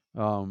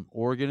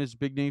 Oregon is a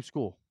big name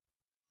school,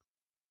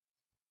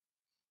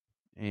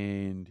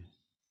 and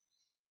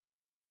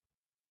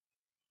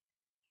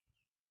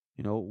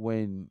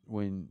when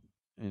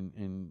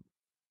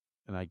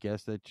and I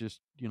guess that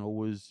just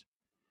was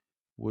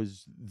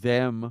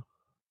them.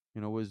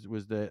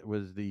 Was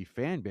the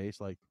fan base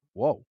like,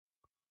 whoa,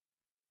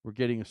 we're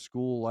getting a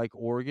school like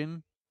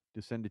Oregon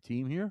to send a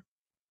team here?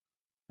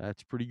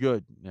 That's pretty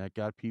good. That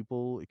got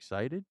people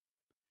excited.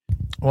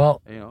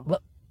 Well,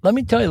 let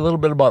me tell you a little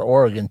bit about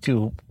Oregon,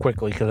 too,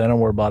 quickly, because I know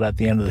we're about at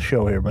the end of the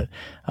show here. But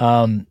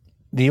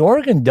the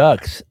Oregon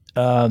Ducks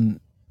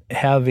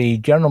have a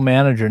general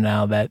manager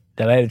now that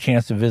I had a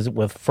chance to visit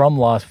with from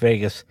Las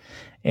Vegas.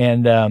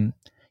 And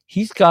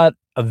he's got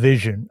a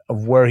vision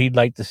of where he'd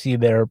like to see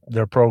their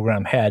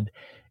program head.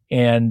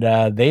 And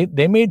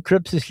they made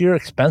trips this year,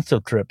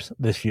 expensive trips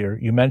this year.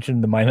 You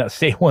mentioned the Minot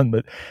State one,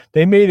 but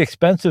they made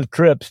expensive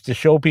trips to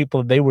show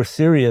people that they were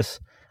serious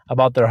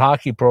about their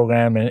hockey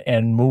program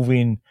and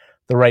moving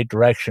the right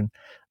direction.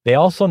 They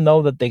also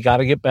know that they got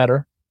to get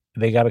better.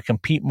 They got to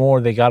compete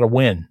more. They got to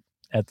win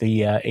at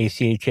the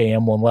ACHA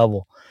M1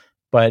 level.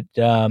 But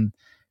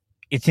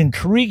it's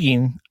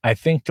intriguing, I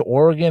think, to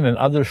Oregon and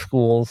other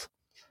schools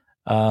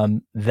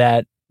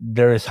that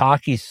there is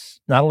hockey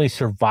not only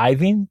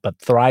surviving, but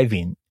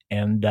thriving.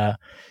 And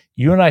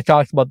you and I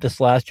talked about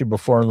this last year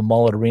before the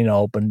Mullet Arena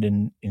opened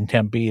in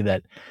Tempe,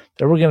 that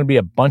there were going to be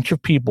a bunch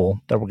of people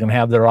that were going to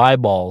have their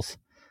eyeballs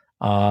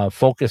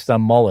focused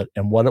on Mullet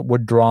and what it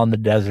would draw in the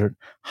desert,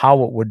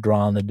 how it would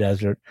draw in the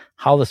desert,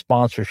 how the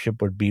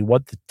sponsorship would be,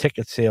 what the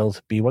ticket sales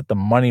would be, what the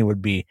money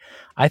would be.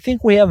 I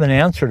think we have an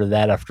answer to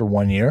that after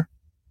 1 year.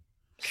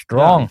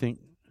 Strong. I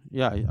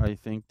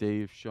think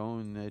they've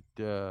shown that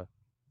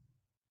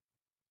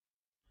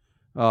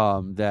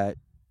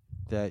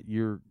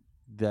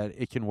that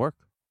it can work.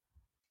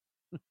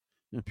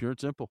 Pure and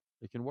simple,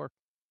 it can work.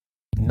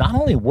 Not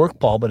only work,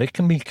 Paul, but it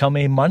can become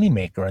a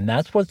moneymaker, and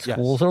that's what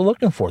schools are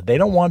looking for. They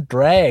don't want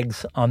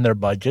drags on their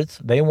budgets.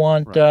 They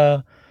want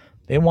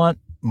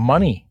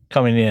money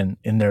coming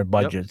in their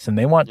budgets, and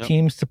they want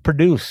teams to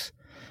produce.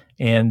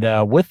 And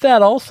with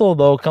that also,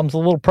 though, comes a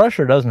little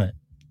pressure, doesn't it,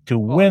 to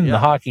win the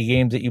hockey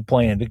games that you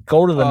play in, to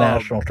go to the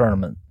national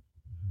tournament.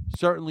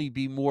 Certainly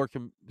be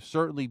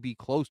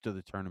close to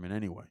the tournament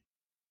anyway.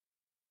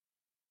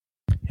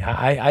 Yeah,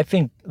 I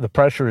think the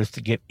pressure is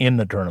to get in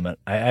the tournament.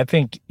 I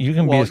think you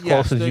can be as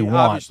close as you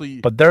want,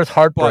 but there's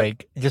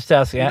heartbreak. Just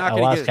ask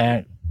Fairbanks.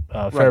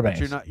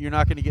 But you're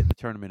not going to get in the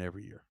tournament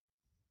every year.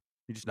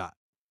 You're just not.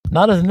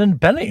 Not as an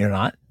independent, you're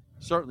not.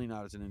 Certainly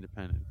not as an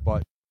independent,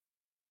 but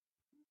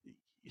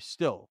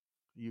still,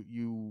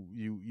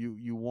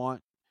 You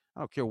want,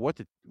 I don't care what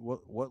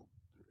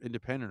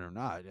independent or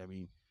not. I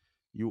mean,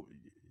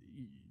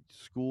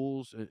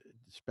 schools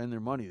spend their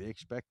money. They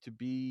expect to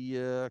be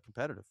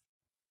competitive.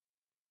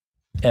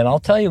 And I'll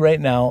tell you right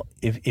now,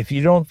 if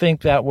you don't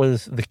think that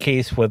was the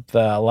case with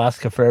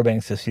Alaska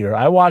Fairbanks this year,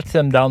 I watched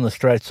them down the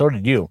stretch. So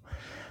did you.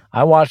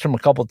 I watched them a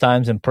couple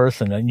times in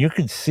person, and you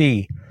could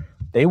see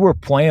they were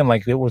playing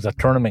like it was a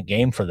tournament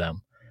game for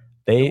them.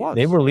 They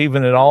were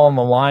leaving it all on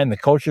the line. The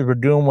coaches were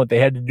doing what they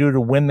had to do to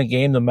win the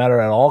game, no matter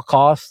at all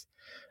costs.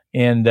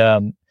 And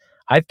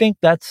I think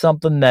that's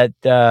something that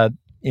that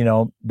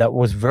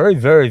was very,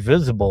 very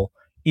visible,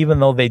 even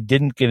though they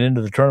didn't get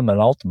into the tournament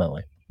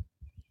ultimately.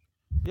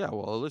 Yeah,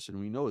 well, listen,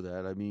 we know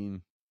that. I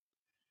mean,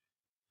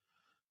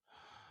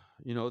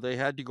 they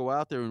had to go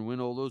out there and win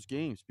all those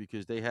games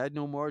because they had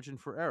no margin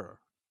for error.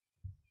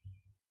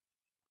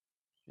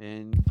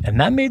 And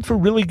that made for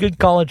really good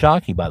college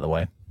hockey, by the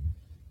way.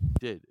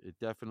 It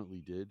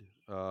definitely did.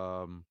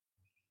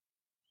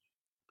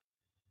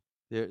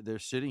 They're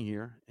sitting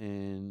here,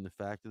 and the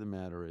fact of the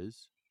matter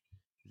is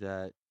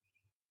that,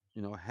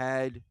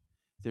 had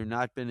there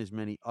not been as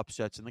many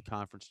upsets in the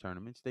conference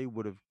tournaments, they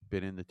would have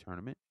been in the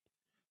tournament.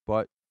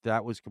 But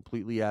that was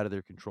completely out of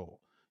their control.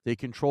 They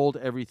controlled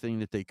everything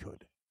that they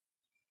could.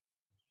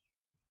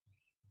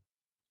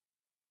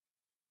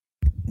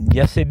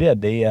 Yes, they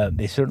did.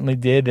 They certainly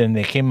did, and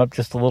they came up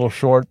just a little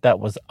short. That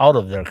was out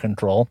of their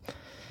control.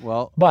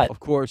 Well, but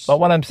of course. But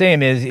what I'm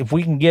saying is, if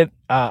we can get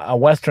a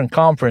Western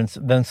Conference,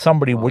 then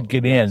somebody would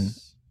get in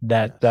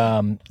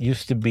that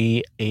used to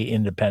be a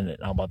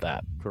independent. How about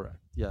that? Correct.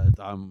 Yeah,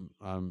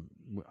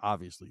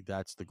 obviously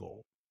that's the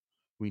goal.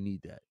 We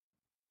need that.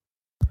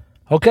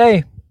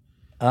 Okay,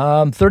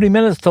 30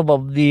 minutes till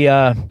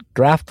the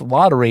draft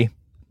lottery.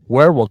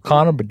 Where will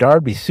Connor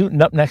Bedard be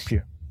suiting up next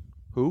year?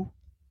 Who?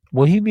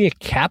 Will he be a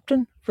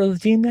captain for the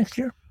team next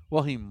year?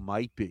 Well, he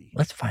might be.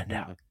 Let's find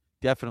out.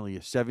 Definitely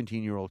a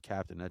 17-year-old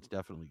captain. That's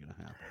definitely going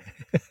to happen.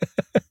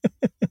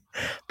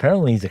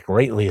 Apparently, he's a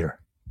great leader.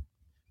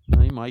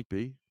 He might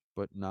be,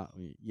 but not.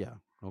 Yeah,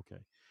 okay.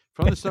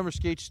 From the Summer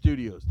Skate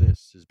Studios,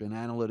 this has been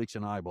Analytics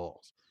and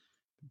Eyeballs,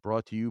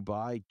 brought to you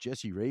by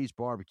Jesse Ray's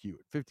Barbecue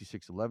at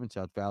 5611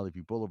 South Valley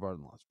View Boulevard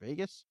in Las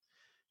Vegas,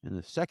 and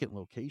the second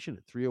location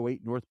at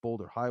 308 North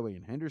Boulder Highway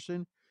in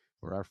Henderson,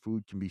 where our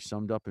food can be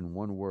summed up in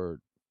one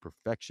word: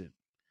 perfection.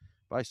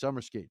 By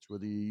Summer Skates,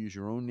 whether you use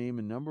your own name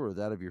and number or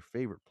that of your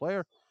favorite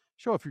player,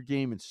 show off your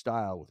game and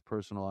style with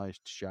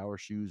personalized shower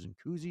shoes and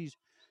koozies.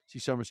 See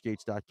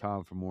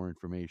summerskates.com for more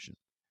information.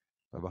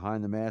 By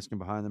Behind the Mask and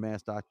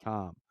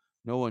BehindTheMask.com.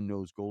 No one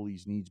knows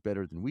goalies' needs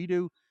better than we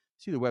do.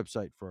 See the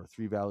website for our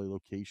Three Valley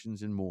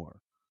locations and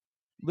more.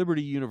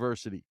 Liberty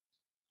University.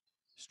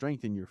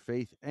 Strengthen your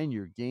faith and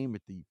your game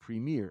at the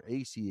premier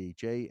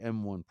ACHA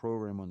M1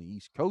 program on the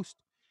East Coast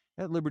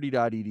at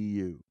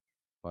liberty.edu.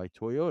 By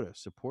Toyota.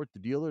 Support the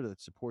dealer that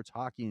supports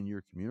hockey in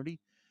your community.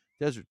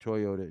 Desert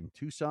Toyota in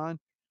Tucson.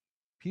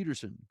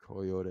 Peterson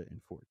Toyota in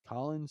Fort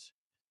Collins.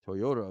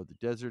 Toyota of the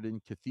Desert in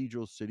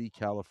Cathedral City,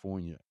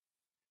 California.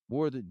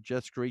 More than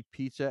just great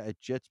pizza at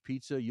Jets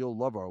Pizza. You'll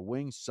love our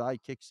wings,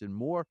 sidekicks, and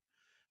more.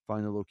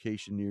 Find a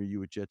location near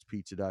you at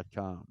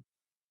jetspizza.com.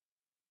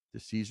 The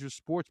Caesars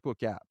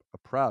Sportsbook app, a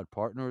proud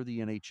partner of the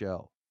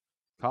NHL.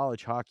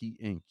 College Hockey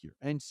Inc., your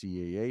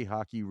NCAA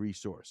hockey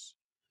resource.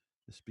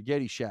 The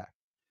Spaghetti Shack.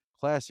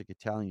 Classic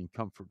Italian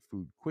comfort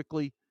food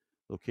quickly.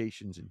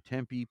 Locations in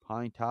Tempe,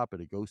 Pine Top, at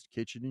a ghost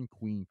kitchen in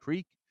Queen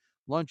Creek.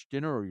 Lunch,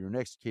 dinner, or your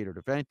next catered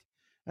event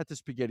at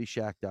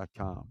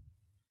thespaghettishack.com.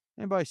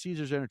 And by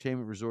Caesars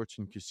Entertainment Resorts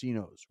and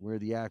Casinos, where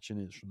the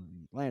action is from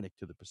the Atlantic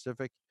to the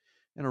Pacific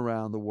and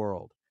around the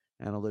world.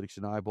 Analytics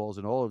and Eyeballs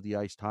and all of the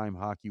Ice Time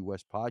Hockey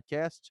West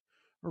podcasts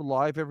are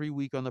live every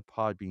week on the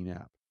Podbean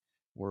app.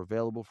 We're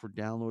available for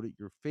download at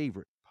your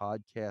favorite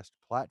podcast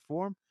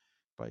platform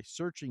by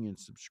searching and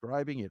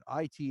subscribing at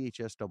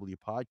ITHSW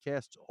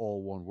Podcasts,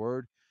 all one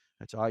word.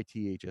 That's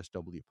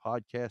ITHSW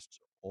Podcasts,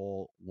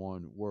 all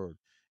one word.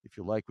 If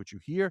you like what you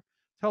hear,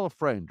 tell a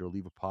friend or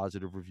leave a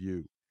positive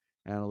review.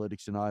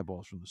 Analytics and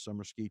Eyeballs from the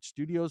Summer Skate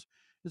Studios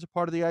is a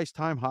part of the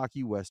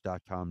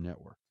IcetimeHockeyWest.com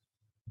network.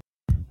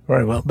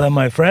 Very well done,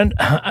 my friend.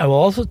 I will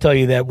also tell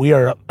you that we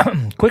are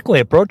quickly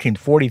approaching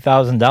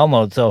 40,000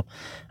 downloads, so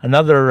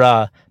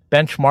another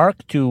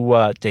benchmark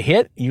to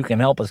hit. You can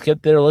help us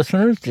get there,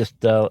 listeners.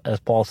 Just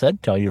as Paul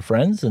said, tell your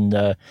friends and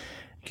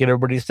get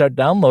everybody to start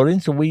downloading.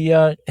 So we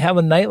have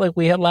a night like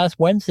we had last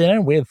Wednesday,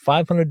 and we have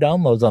 500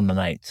 downloads on the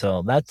night.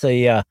 So that's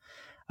a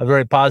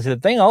very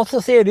positive thing. I'll also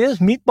say it is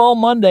Meatball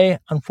Monday.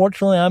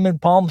 Unfortunately, I'm in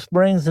Palm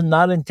Springs and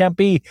not in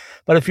Tempe.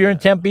 But if you're in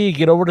Tempe,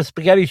 get over to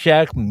Spaghetti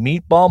Shack.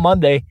 Meatball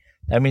Monday.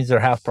 That means they're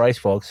half price,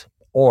 folks,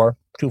 or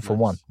 2 for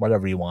 $1,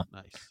 whatever you want.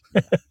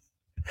 Nice.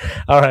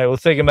 All right, we'll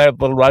say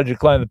goodnight, little Roger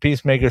Klein, the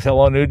Peacemakers.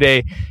 Hello, New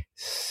Day.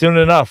 Soon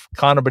enough,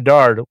 Connor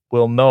Bedard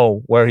will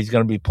know where he's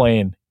going to be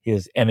playing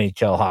his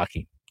NHL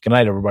hockey. Good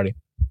night, everybody.